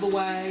way, out the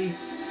way.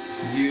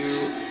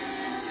 You.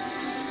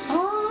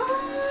 Oh,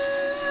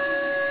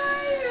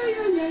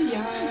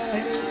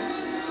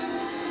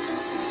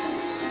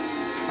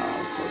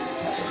 for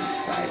heaven's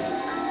sake.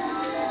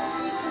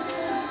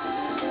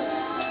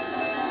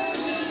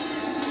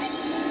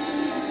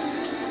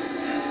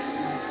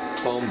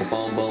 Boom, ba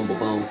boom, boom, ba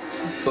boom.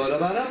 Ba da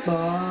ba da ba.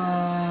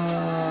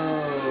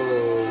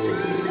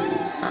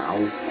 Ow.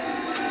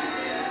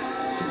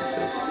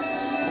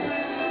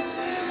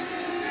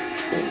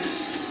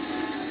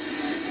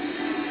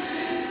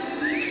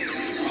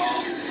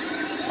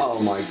 Oh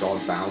my god,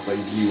 Bowser,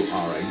 you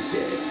are a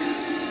dick.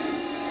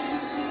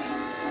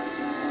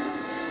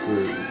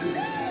 Screw you.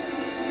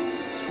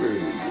 Screw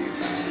you,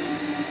 Bowser.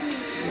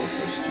 You're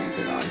so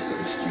stupid, I'm so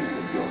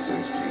stupid. You're so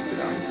stupid,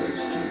 I'm so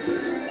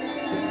stupid.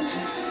 Please.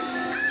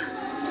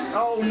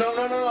 Oh, no,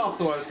 no, no, I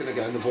thought I was going to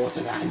go in the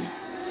water then.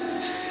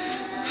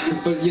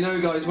 But you know,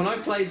 guys, when I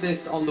played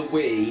this on the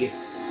Wii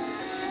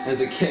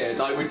as a kid,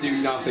 I would do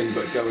nothing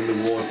but go in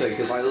the water,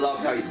 because I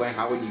loved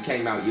how when you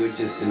came out, you were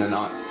just in a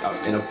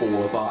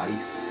ball of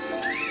ice.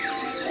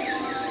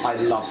 I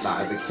loved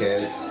that as a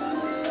kid.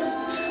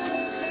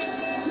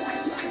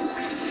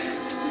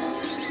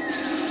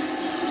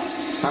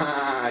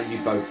 Ah, you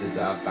both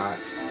deserve that.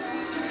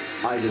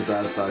 I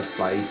deserve first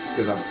place,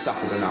 because I've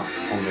suffered enough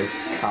on this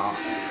cup.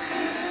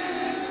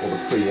 Or the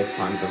previous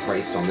times I've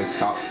raced on this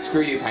cup.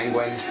 Screw you,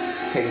 Penguin,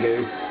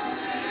 Pingu,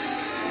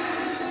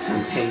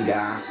 and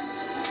Pinga.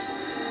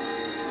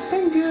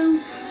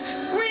 Pingu!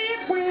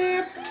 Whip,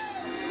 whip!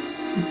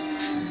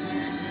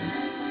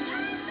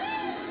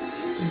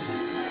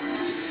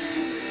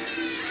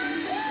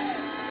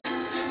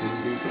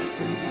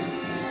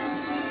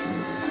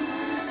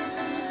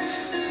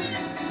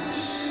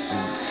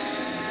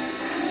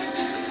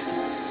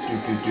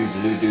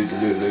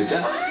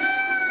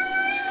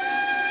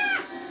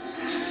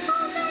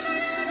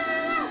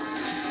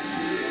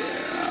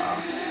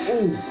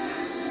 Ooh.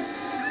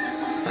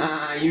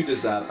 Ah, you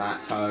deserve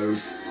that,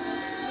 Toad.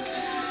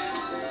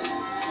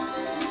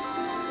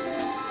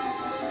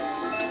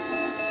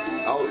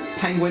 Oh,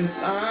 penguins.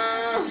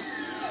 Ah!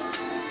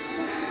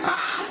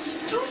 Ah!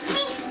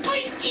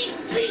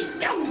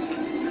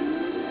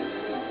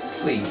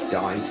 Please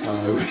die,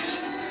 Toad.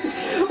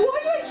 Why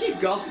do I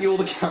keep asking all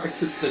the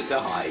characters to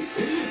die?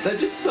 They're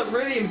just so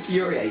really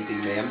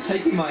infuriating me. I'm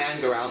taking my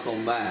anger out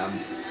on them.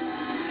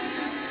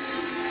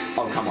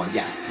 Oh, come on,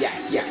 yes,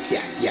 yes, yes,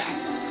 yes,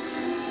 yes.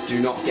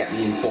 Do not get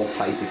me in 4th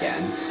place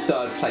again.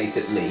 3rd place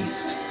at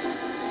least.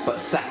 But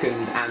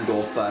 2nd and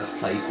or 1st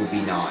place would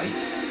be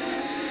nice.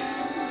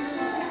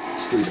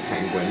 Screw the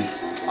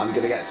penguins. I'm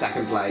gonna get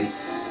 2nd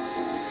place.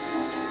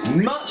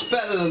 Much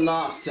better than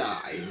last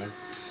time.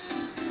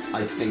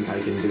 I think I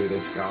can do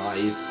this,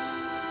 guys.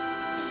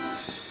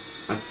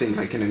 I think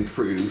I can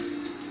improve.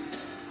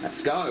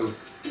 Let's go.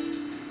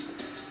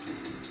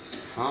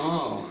 Come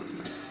on.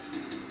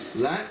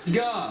 Let's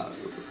go!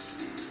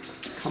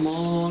 Come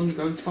on,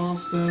 go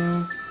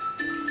faster.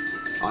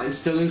 I'm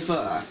still in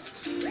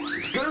 1st.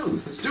 Let's go!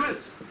 Let's do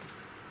it!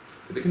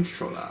 With the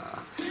controller.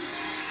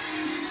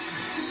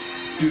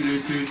 Do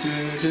do do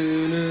do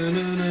do no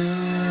no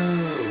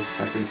no.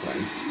 2nd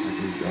place. I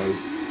can go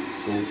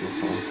full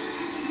throttle.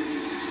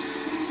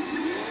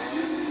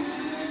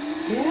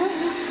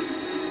 Yes!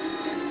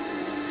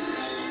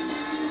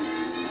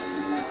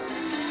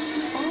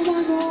 Oh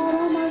my god!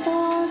 Oh my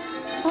god!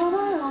 Oh my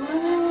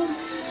god!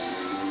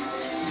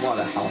 Why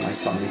the hell am I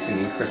suddenly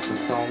singing Christmas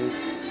songs?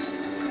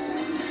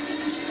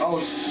 Oh,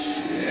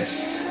 shish.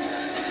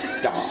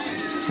 Die.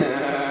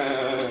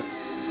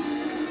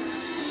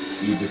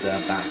 You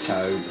deserve that,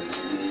 Toad.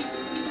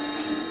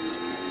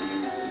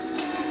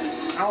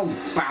 Oh,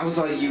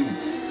 Bowser, you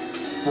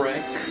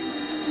frick.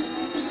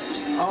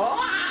 Oh,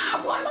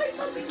 why am I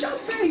suddenly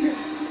jumping?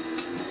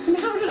 And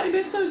how did I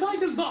miss those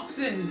item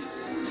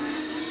boxes?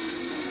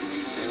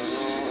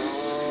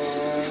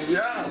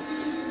 Yes!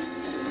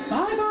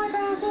 Bye-bye,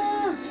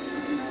 Bowser!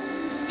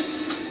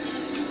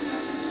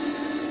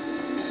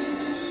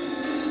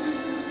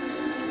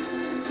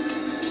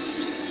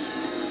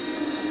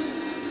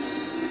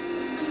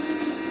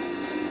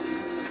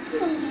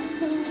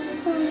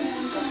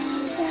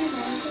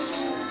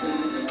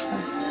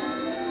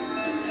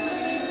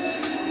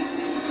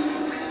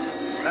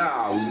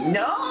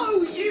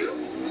 No, you!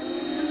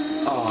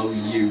 Oh,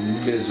 you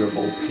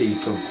miserable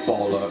piece of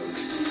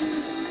bollocks.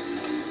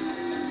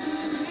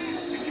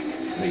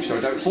 Make sure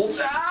I don't fall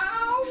down!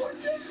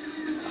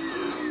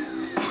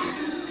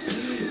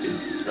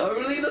 It's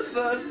only the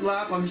first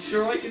lap, I'm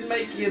sure I can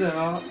make it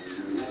up.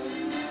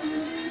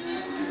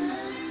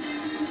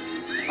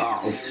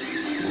 Oh,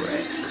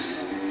 frick.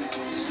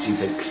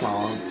 Stupid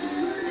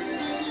plants.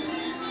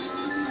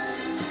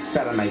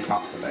 Better make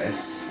up for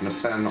this, and I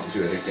better not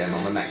do it again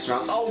on the next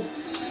round. Oh!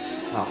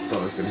 Oh, I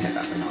thought I was going to hit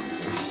that, but no.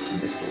 Oh, I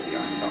missed all the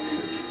iron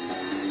boxes.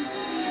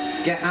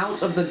 Get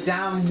out of the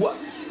damn what?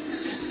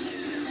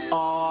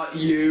 Are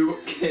you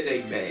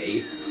kidding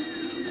me?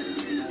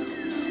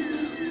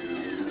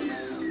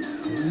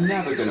 I'm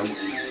never gonna...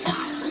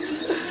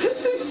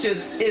 This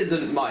just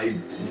isn't my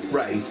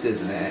race,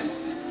 isn't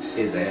it?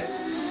 Is it?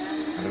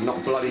 And I'm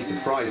not bloody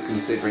surprised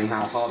considering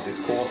how hard this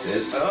course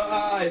is.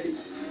 Sorry,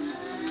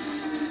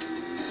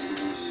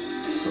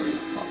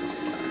 fuck.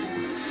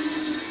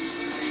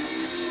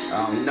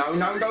 Oh, no,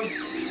 no, no!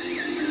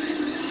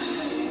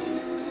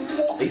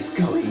 What is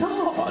going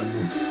on?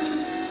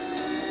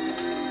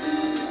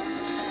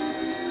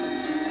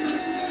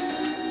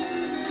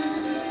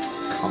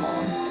 Come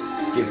on.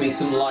 Give me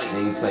some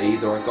lightning,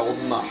 please, or a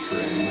golden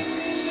mushroom.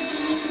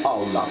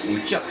 Oh, lovely.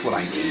 Just what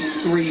I need.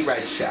 3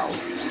 red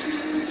shells.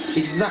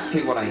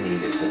 Exactly what I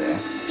needed for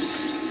this.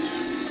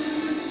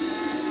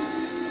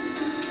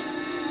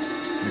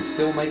 Can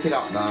still make it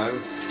up, though.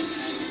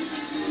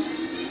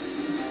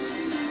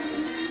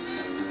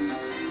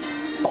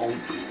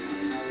 Bonk.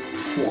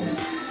 Twomp.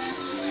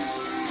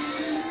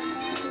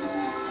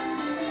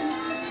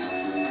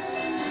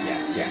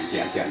 Yes, yes,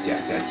 yes, yes,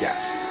 yes, yes,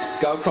 yes.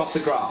 Go across the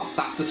grass.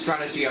 That's the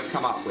strategy I've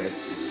come up with.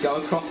 Go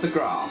across the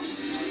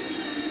grass.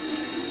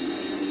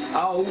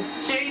 Oh,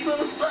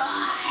 Jesus!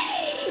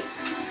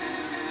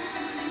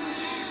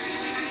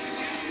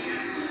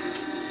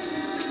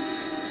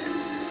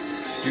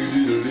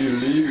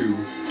 Do-do-do-do-do.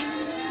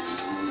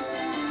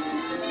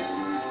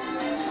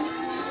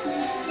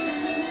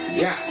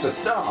 Yes, the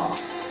star!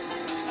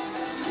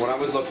 What I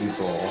was looking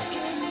for.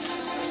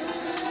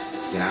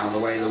 Get out of the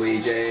way,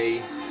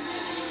 Luigi.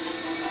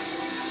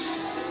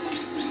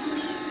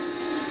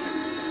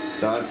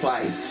 3rd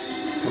place.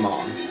 Come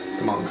on.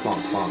 Come on, come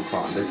on, come on,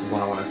 come on. This is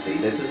what I want to see.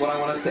 This is what I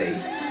want to see.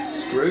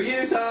 Screw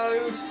you,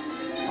 Toad!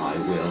 I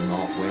will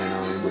not win.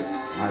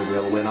 I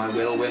will win. I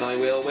will win. I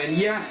will win.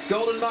 Yes!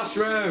 Golden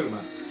mushroom!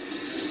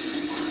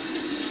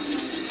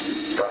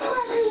 Screw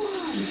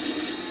everyone!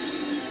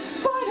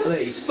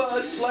 Finally!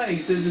 1st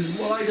place! This is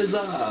what I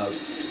deserve!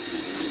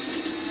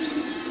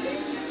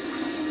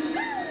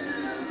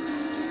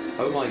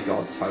 Oh my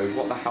god, Toad,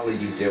 what the hell are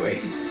you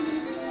doing?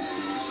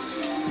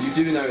 You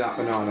do know that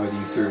banana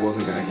you threw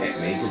wasn't going to hit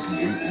me, because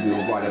you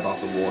were right above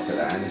the water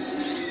then.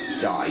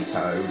 Die,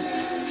 Toad.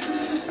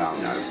 Oh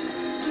no.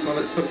 Well,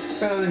 it's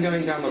better than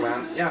going down the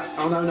ramp. Yes!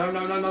 Oh no, no,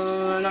 no, no, no,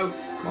 no, no, no!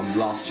 Come on,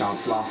 last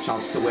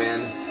chance to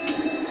win.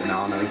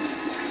 Bananas.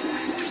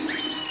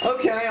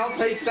 Okay, I'll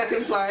take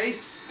 2nd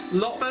place.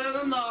 Lot better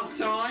than last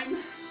time.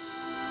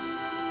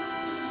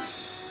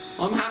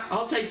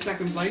 I'll take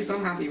 2nd place,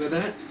 I'm happy with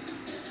it.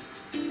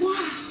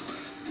 Wow!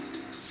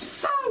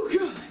 So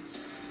good!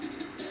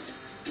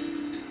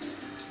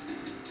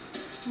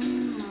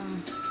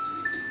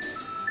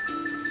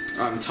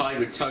 I'm tied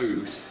with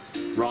Toad.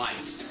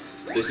 Right.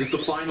 This is the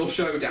final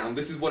showdown.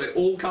 This is what it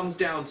all comes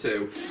down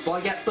to. If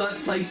I get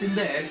 1st place in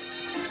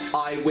this,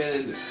 I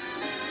win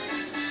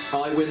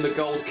the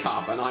gold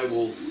cup, and I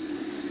will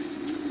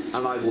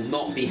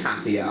not be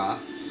happier.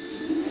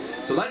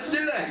 So let's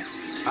do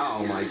this.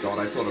 Oh my god,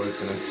 I thought I was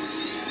gonna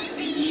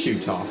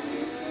shoot off.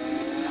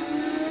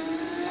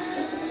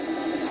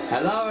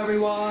 Hello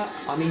everyone.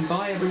 I mean,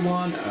 bye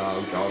everyone.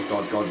 Oh god,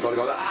 god, god, god,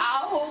 god. Ow!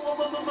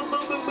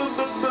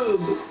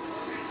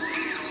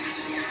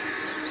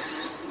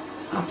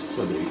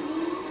 Absolute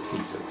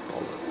piece of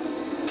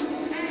bollocks.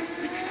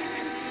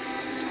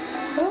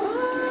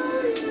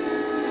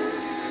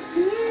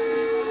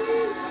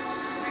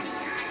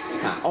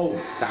 Oh,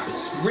 that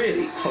was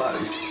really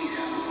close.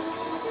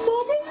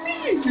 Mamma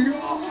mia!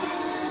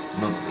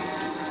 Mamma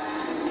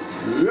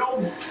mia. Oh,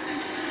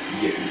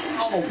 you.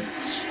 Oh,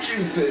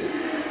 stupid.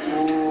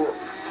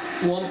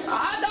 Swamps.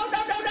 Ah, no,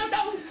 no, no, no,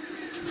 no!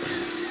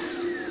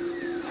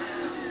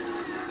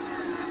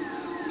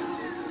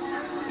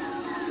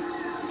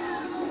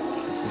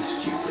 This is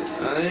stupid.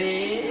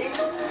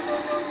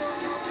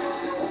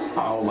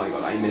 Oh my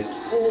god, I missed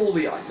all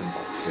the item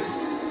boxes.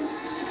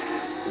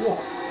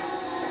 What?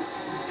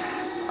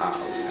 Oh,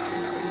 no,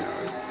 no, no.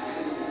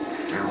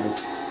 Ow.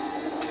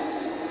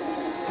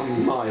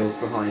 I'm miles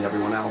behind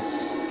everyone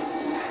else.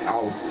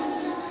 Ow.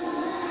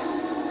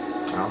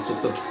 Out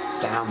of the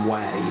damn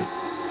way.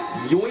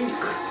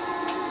 Yoink!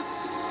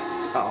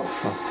 Oh,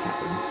 for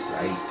heaven's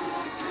sake.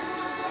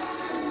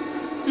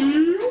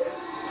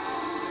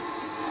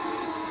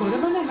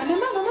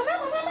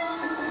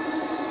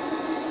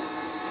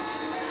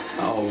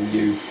 Oh,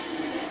 you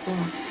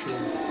fucking...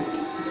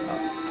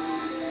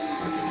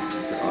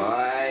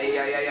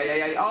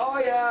 Oh,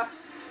 yeah.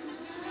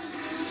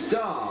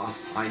 Star!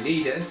 I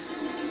need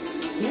this.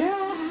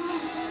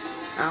 Yes!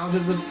 Out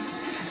of the...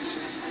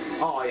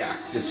 Oh yeah,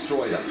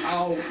 destroy them.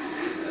 Oh!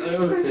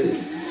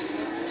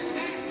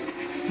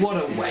 What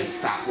a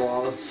waste that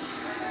was.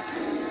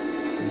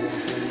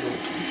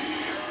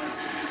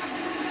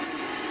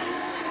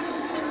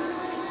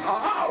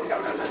 Oh, no.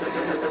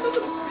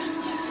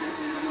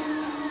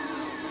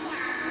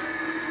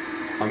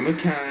 I'm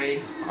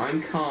okay.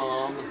 I'm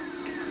calm.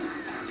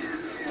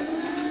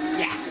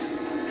 Yes!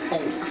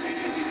 Bonk!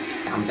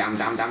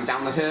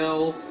 Down the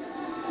hill.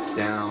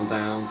 Down.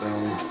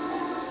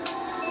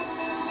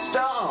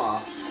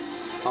 Star!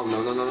 Oh, no.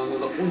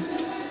 Ooh.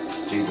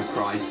 Jesus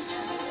Christ.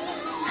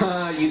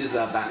 You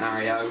deserve that,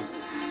 Mario.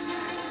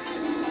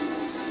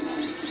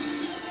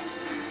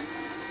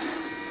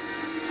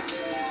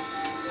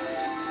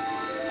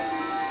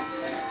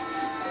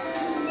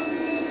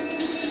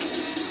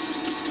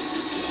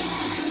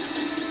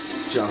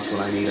 Just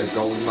when I need a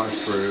golden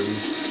mushroom.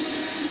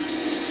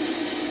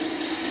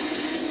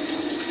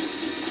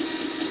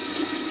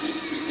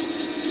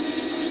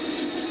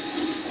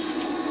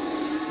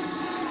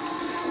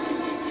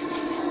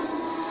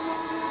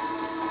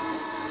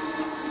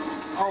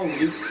 Oh,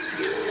 you...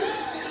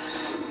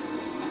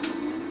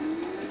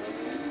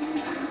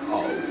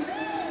 Oh.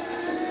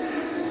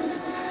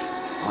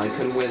 I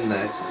can win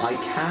this. I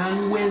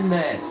can win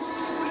this.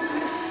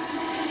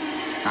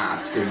 Ah,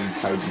 screw you,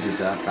 Toad. You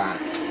deserve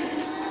that.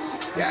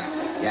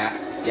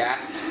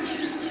 Yes.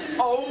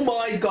 Oh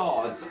my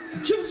god!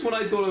 Just when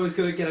I thought I was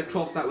going to get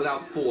across that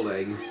without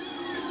falling.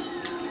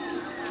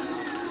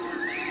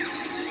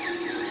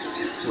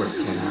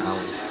 Frickin'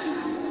 hell.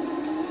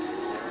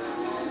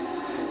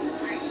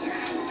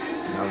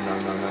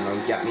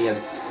 No. Get me a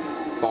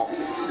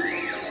box.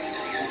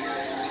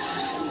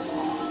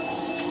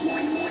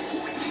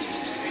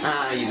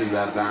 Ah, you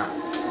deserve that.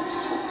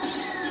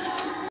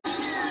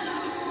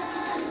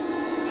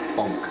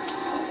 Bonk.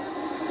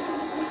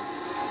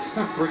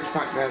 That bridge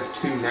back there's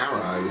too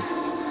narrow.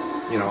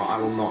 You know, I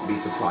will not be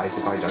surprised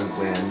if I don't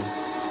win.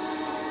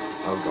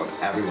 Oh god,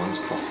 everyone's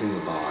crossing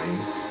the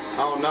line.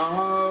 Oh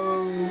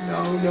no.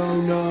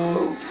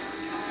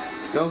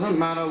 Doesn't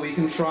matter, we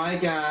can try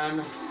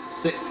again.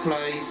 6th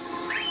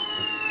place.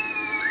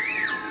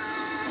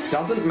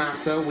 Doesn't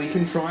matter, we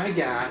can try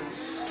again.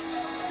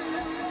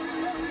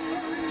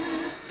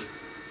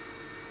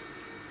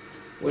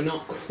 We're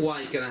not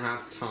quite gonna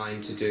have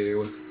time to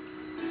do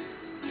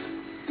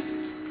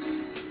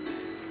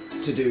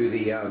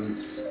the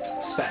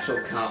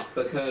special cup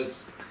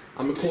because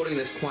I'm recording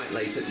this quite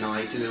late at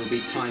night and it'll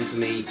be time for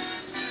me,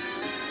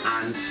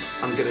 and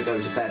I'm gonna go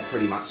to bed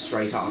pretty much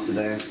straight after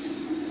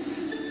this.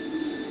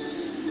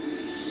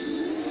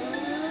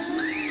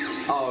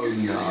 Oh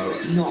no,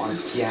 not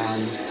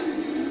again.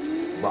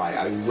 Right,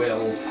 I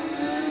will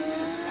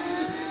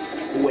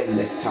win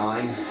this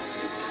time.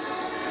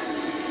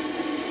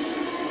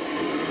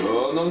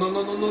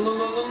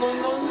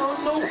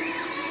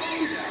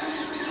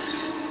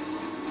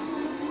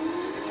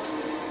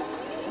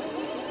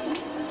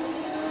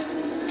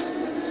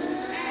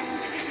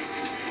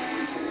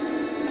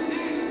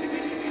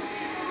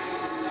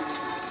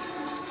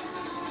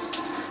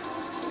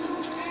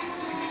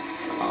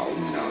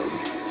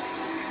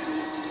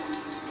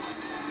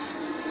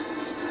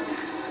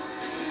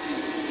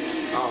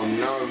 Oh,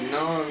 no.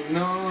 Oh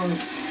no.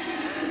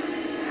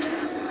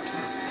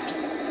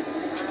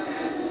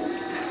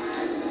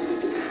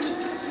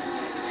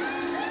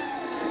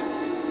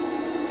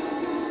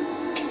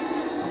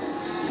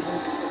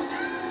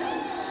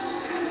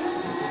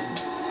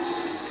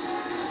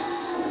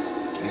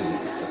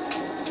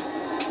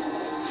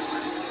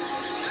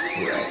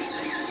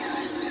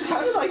 How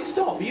did I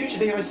stop?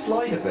 Usually I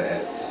slide a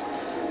bit.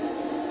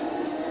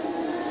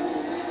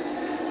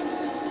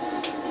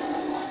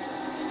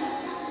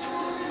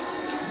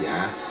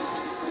 Yes.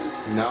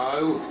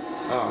 No.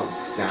 Oh,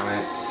 damn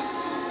it.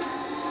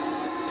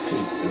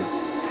 Piece of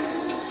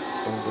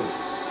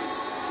bollocks.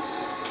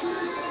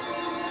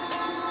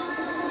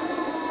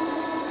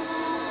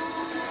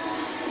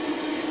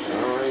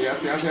 Oh, yes.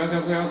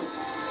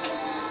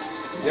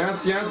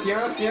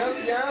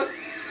 Yes.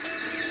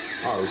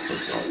 Oh, for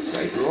God's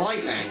sake.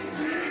 Lightning.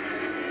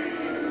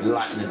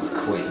 Lightning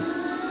McQueen.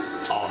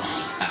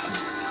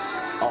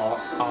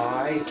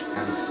 I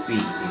am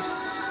speed.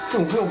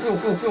 Fool.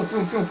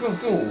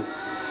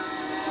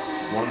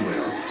 One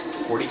winner,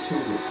 42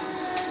 losers.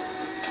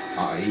 I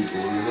eat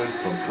losers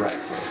for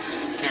breakfast.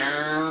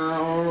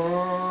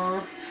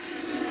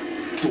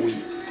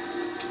 Doink.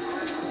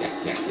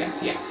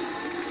 Yes.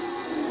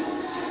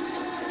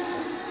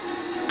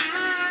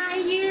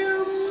 You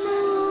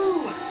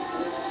moo!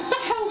 The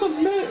hell's a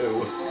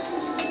moo?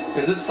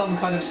 Is it some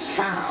kind of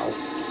cow?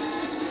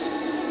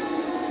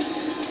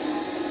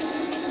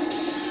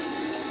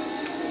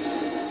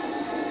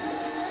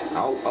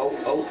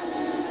 Oh.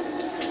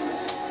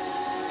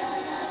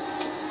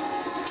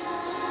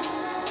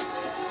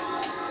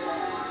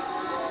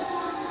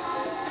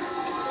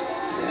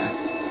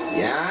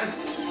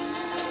 Yes.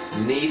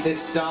 Need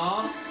this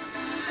star.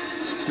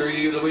 Screw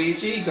you,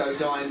 Luigi. Go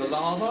die in the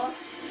lava.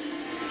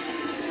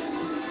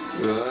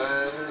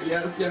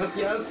 Yes, yes,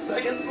 yes,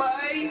 second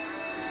place!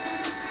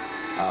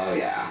 Oh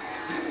yeah.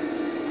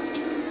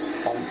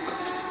 Bonk.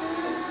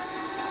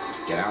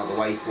 Get out of the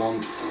way for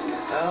once.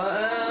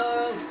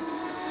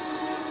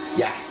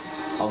 Yes!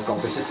 Oh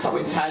god, this is so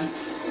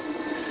intense!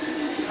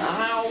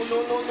 Ow!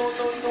 No, no, no,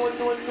 no, no,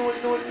 no, no,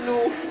 no, no!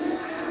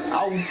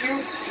 Oh,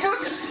 you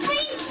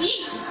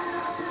frustrating!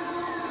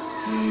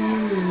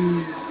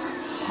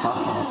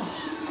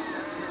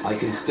 I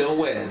can still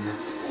win.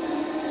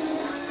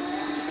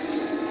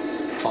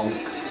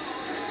 Bonk.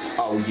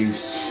 Oh, you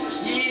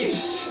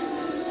sheesh!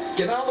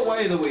 Get out of the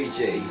way,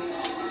 Luigi!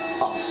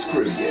 Oh,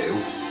 screw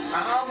you.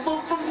 How?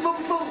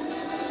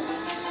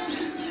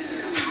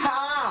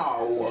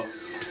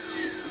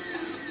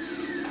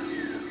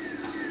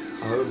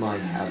 Oh my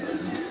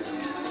heavens.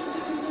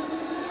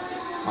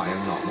 I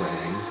am not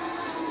winning.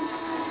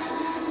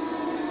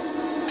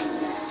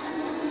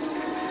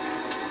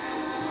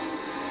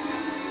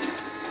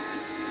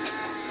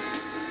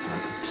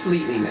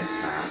 Completely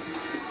missed that.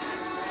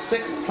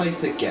 6th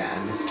place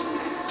again.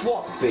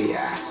 What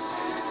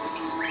BS?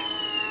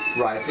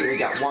 Right, I think we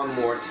get one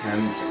more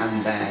attempt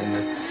and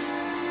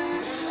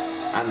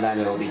then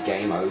it'll be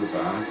game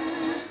over.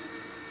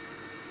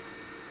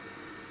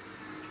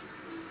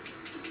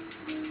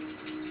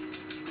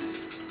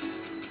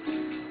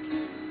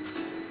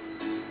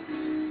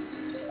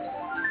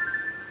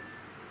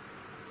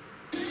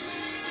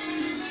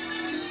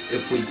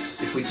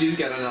 If we do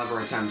get another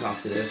attempt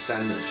after this,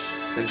 then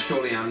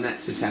surely our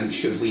next attempt,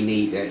 should we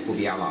need it, will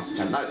be our last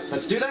attempt. No,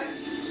 let's do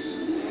this!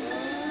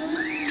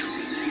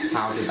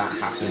 How did that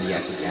happen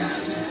yet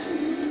again?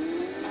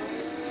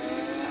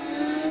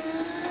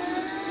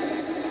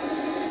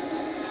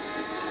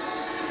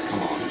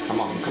 Come on, come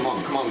on, come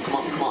on, come on, come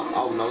on, come on.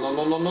 Oh, no, no,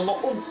 no, no, no, no.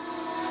 Oh.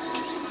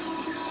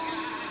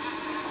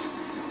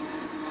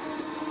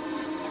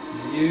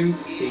 You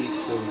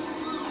piece of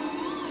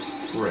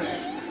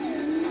frick.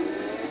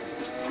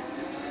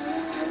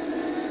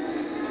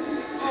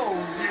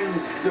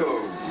 No.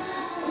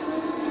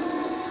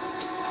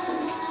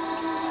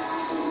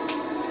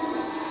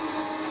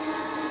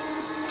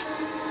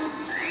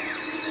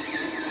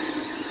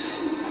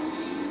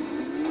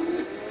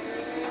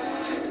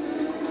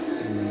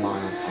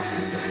 Miles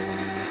behind everyone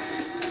else.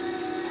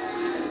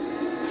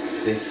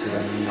 This is a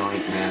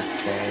nightmare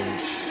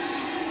stage.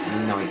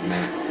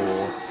 Nightmare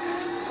course.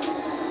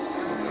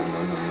 No, no,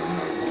 no, no,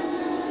 no.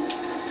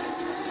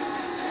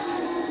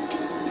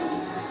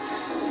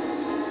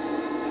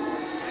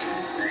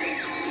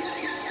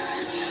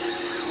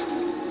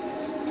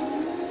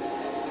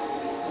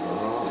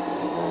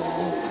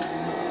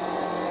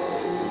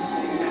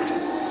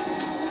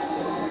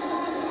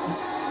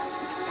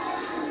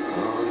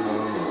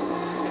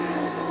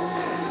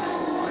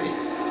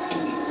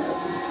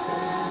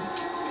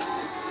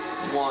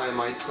 Why am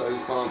I so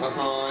far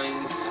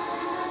behind?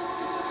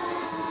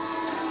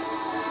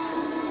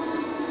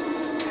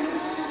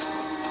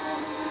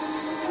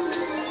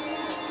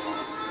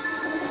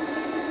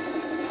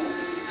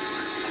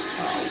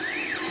 Oh,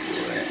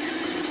 frick.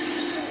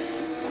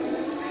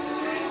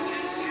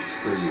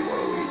 Screw you,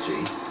 Waluigi.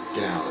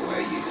 Get out of the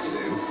way, you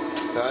two.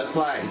 3rd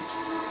place.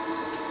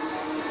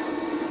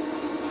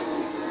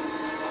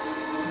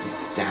 These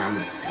damn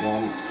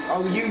thwomps.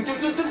 Oh, you do.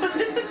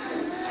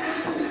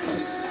 That was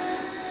close.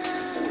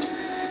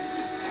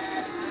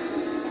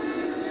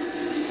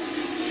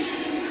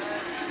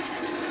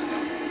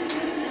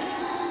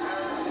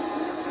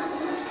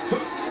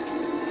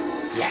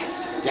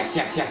 Yes, yes,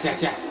 yes, yes,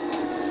 yes, yes.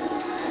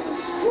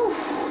 Whew.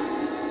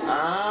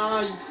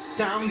 Ah,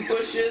 damn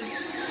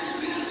bushes.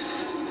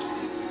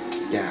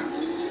 Yeah,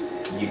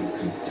 you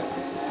can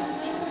die.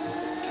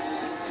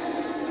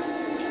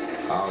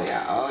 Oh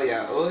yeah, oh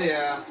yeah, oh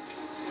yeah.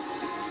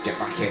 Get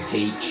back here,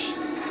 Peach.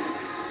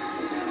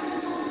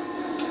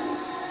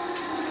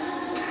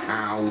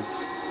 Ow.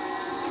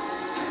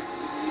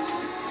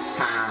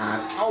 Ah.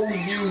 Oh,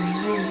 you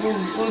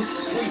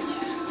sweet.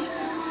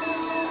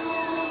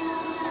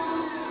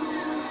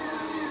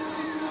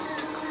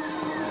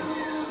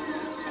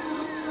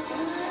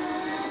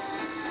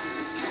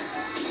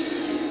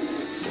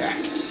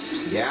 Yes,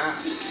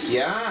 yes,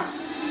 yes!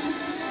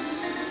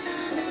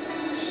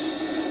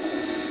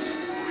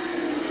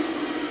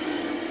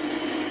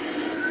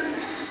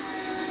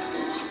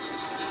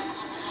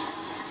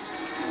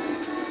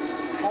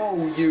 Oh,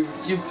 you...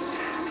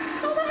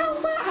 How the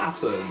hell's that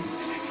happened?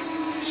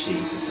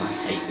 Jesus, I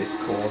hate this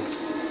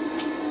course.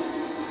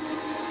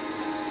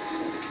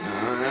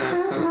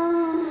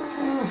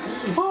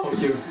 Oh,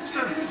 you...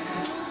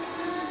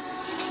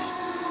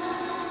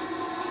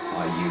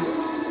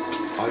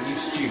 Are you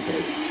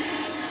stupid?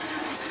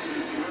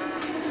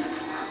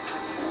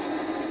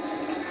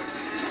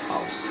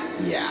 Oh,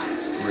 yeah,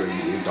 screw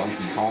you,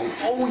 Donkey Kong.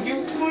 Oh,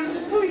 you puss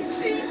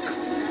cheek!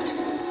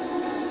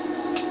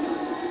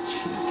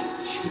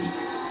 Cheek.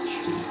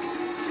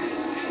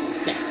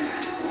 Yes.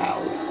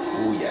 Ow.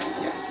 Oh, yes,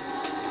 yes.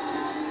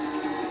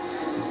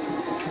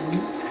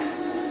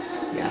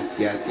 Yes,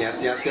 yes,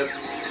 yes, yes, yes.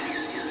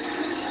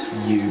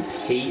 You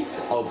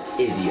piece of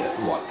idiot.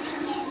 What?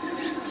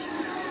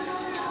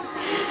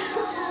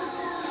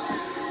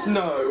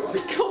 No, I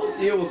can't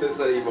deal with this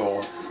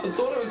anymore. I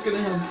thought I was going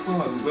to have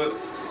fun, but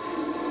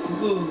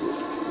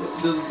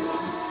this is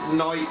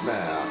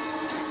nightmare.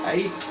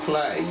 8th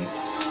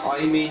place.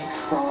 I mean,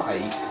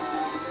 Christ.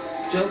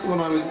 Just when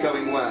I was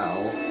going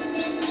well.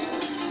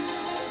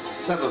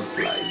 7th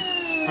place.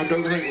 I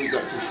don't think we've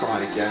got to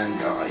try again,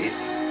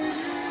 guys.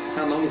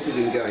 How long have we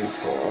been going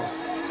for?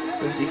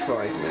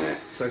 55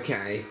 minutes.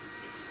 Okay.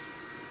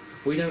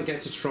 If we don't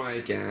get to try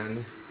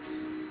again,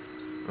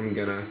 I'm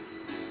gonna...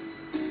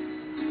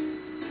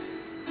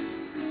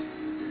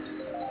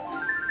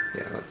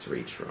 Yeah, let's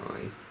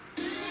retry.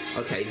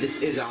 Okay,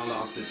 this is our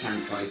last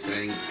attempt, I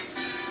think.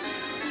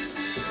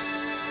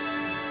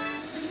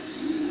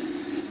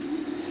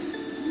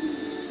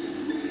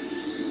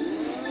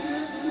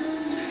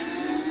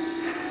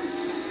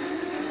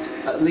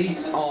 At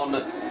least on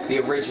the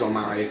original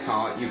Mario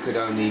Kart, you could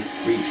only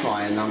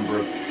retry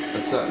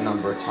a certain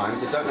number of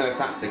times. I don't know if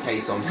that's the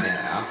case on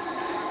here,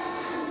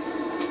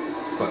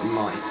 but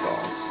my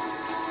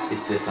God,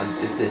 is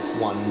this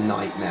one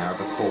nightmare of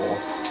a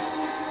course?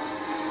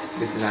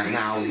 This is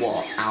now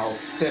what, our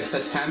 5th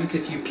attempt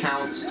if you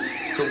count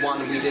the one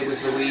we did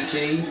with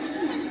Luigi.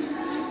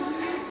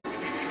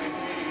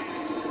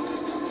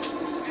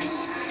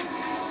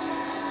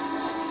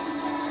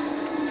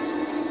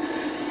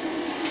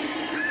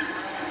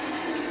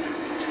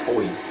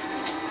 Oi.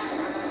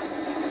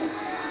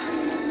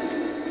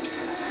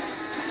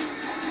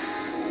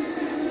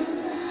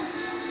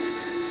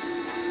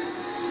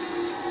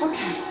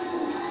 Okay.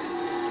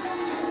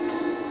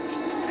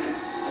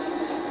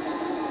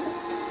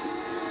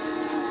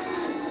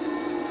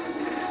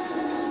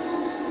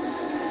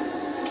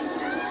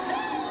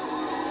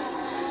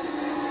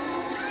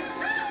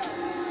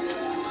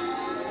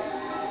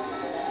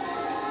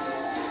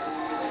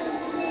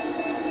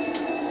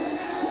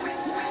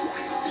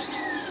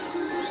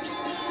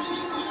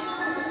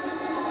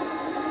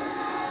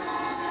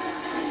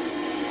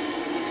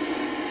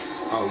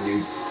 Oh,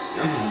 you...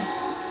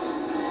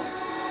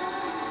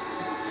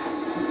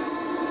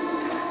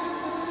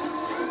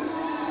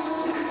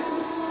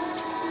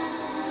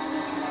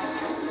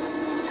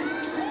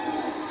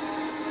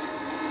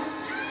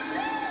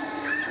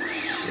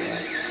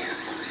 Shit.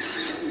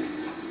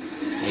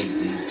 Hate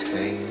these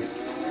things.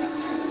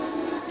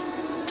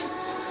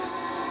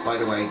 By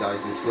the way,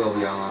 guys, this will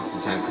be our last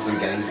attempt because I'm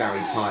getting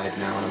very tired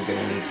now and I'm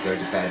going to need to go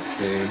to bed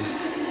soon.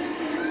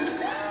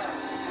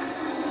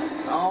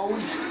 Oh...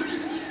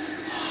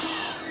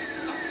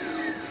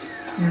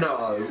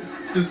 No,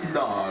 just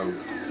no.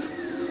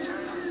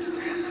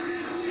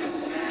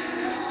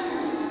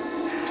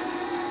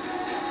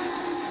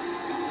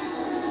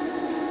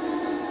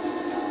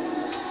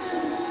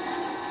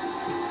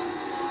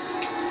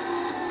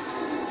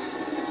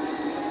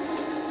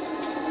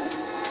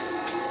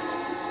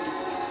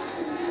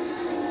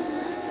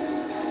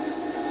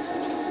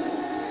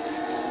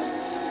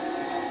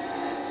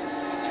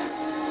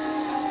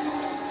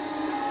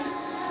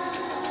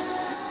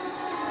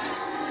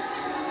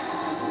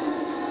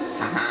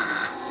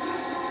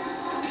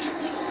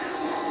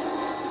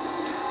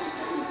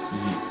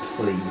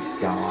 Please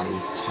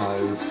die,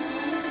 Toad.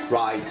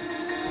 Right,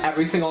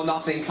 everything or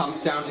nothing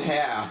comes down to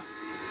here.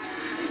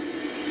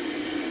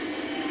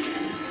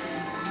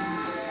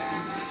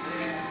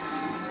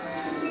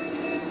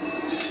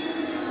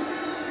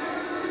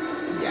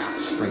 Yeah,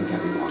 shrink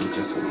everyone,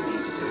 just what we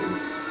need to do.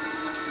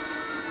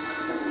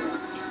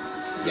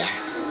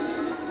 Yes!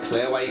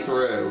 Clear way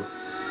through.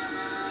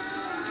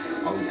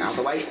 Oh, out of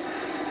the way.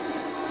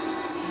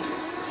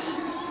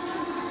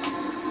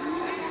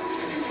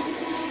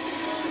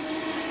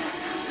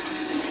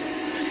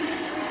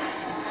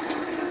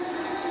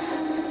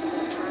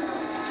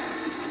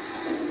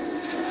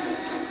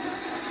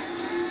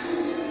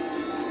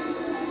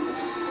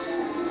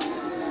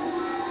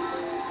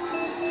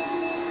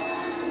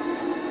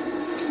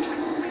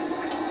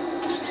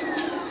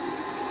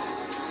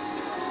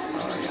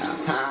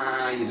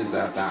 You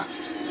deserve that.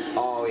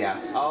 Oh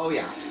yes, oh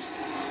yes.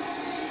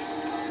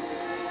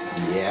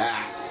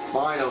 Yes,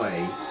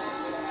 finally.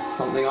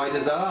 Something I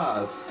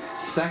deserve.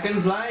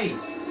 2nd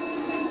place.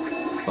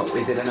 But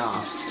is it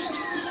enough?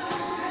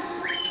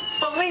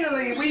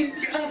 Finally, we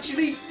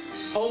actually...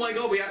 Oh my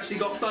God, we actually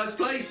got 1st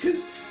place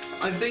because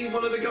I think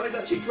one of the guys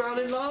actually drowned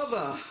in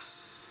lava.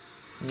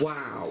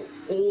 Wow,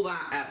 all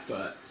that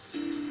effort.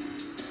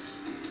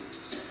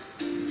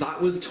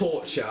 That was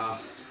torture.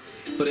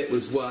 But it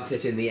was worth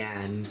it in the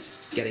end,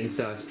 getting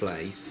 1st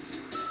place.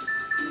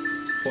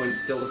 Points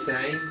still the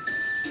same.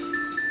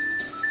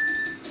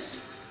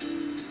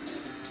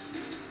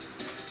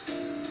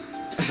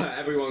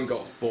 Everyone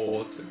got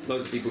 4th.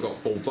 Loads of people got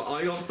 4th, but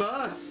I got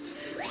 1st!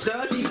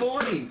 30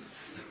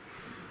 points!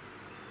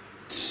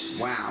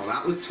 Wow,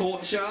 that was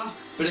torture,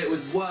 but it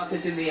was worth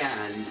it in the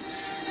end.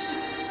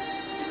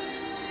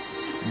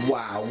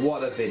 Wow,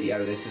 what a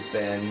video this has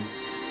been.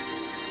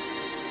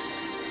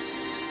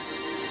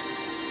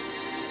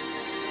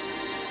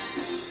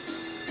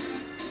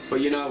 But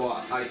you know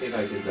what? I think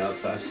I deserve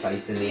 1st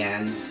place in the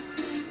end.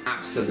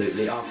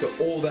 Absolutely. After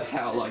all the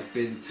hell I've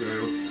been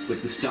through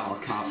with the Star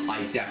Cup,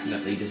 I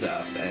definitely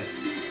deserve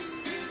this.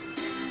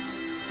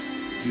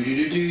 Do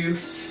do do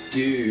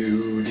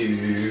do do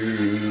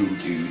do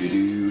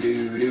do do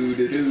do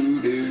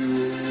do do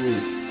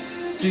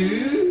do.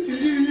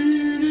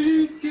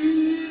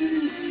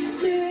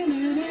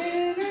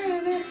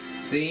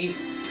 See?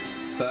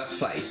 First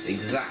place,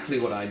 exactly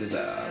what I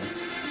deserve.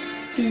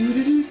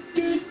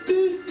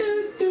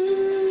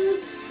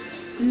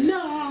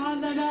 La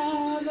la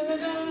la la la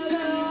la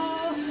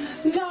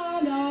la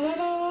la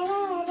la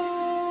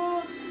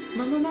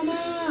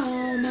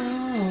la.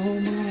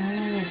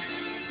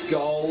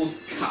 Gold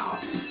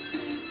Cup.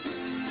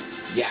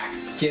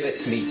 Yes, give it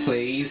to me,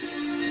 please.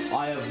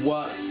 I have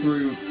worked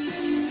through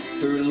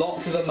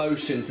lots of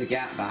emotion to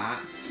get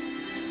that,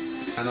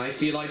 and I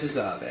feel I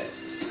deserve it.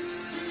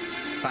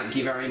 Thank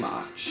you very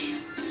much.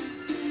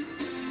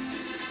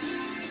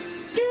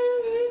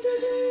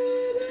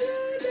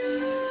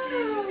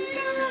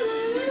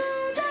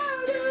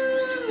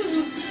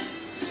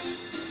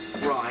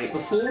 Right,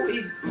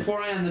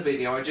 before I end the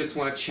video, I just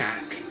want to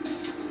check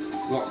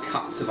what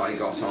cups have I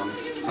got on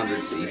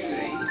 100cc.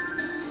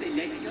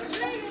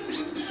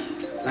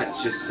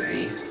 Let's just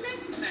see.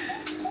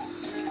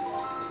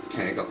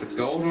 Okay, I got the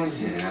gold one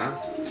here.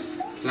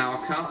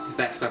 Flower Cup,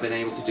 best I've been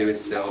able to do is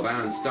silver,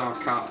 and Star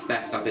Cup,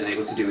 best I've been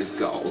able to do is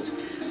gold.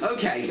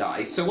 Okay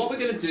guys, so what we're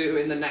going to do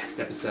in the next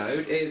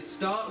episode is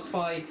start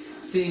by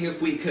seeing if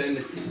we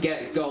can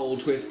get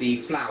gold with the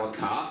Flower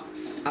Cup,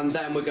 and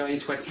then we're going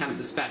to attempt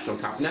the Special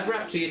Cup. Never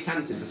actually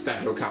attempted the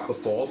Special Cup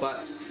before,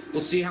 but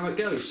we'll see how it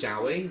goes,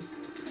 shall we?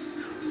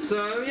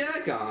 So yeah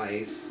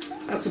guys,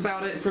 that's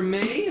about it from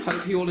me.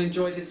 Hope you all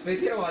enjoyed this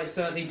video. I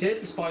certainly did,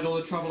 despite all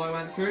the trouble I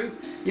went through.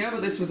 Yeah,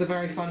 but this was a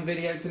very fun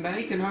video to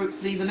make, and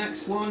hopefully the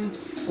next one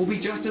will be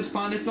just as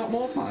fun, if not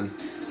more fun.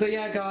 So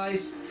yeah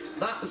guys,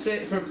 that's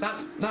it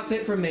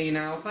from me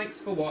now.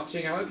 Thanks for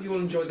watching. I hope you all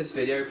enjoyed this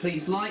video.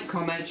 Please like,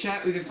 comment, share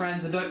it with your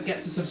friends, and don't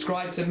forget to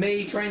subscribe to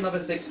me,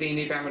 Trainlover16,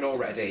 if you haven't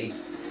already.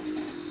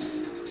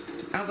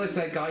 As I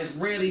said guys,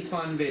 really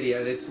fun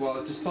video this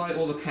was, despite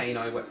all the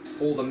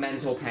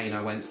mental pain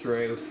I went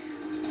through.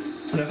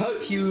 And I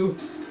hope you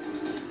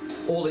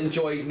all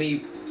enjoyed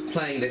me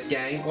playing this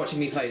game, watching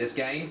me play this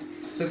game.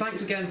 So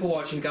thanks again for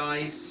watching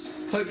guys.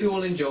 Hope you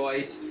all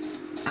enjoyed.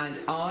 And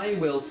I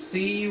will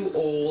see you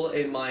all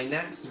in my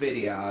next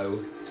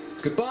video.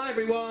 Goodbye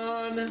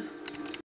everyone!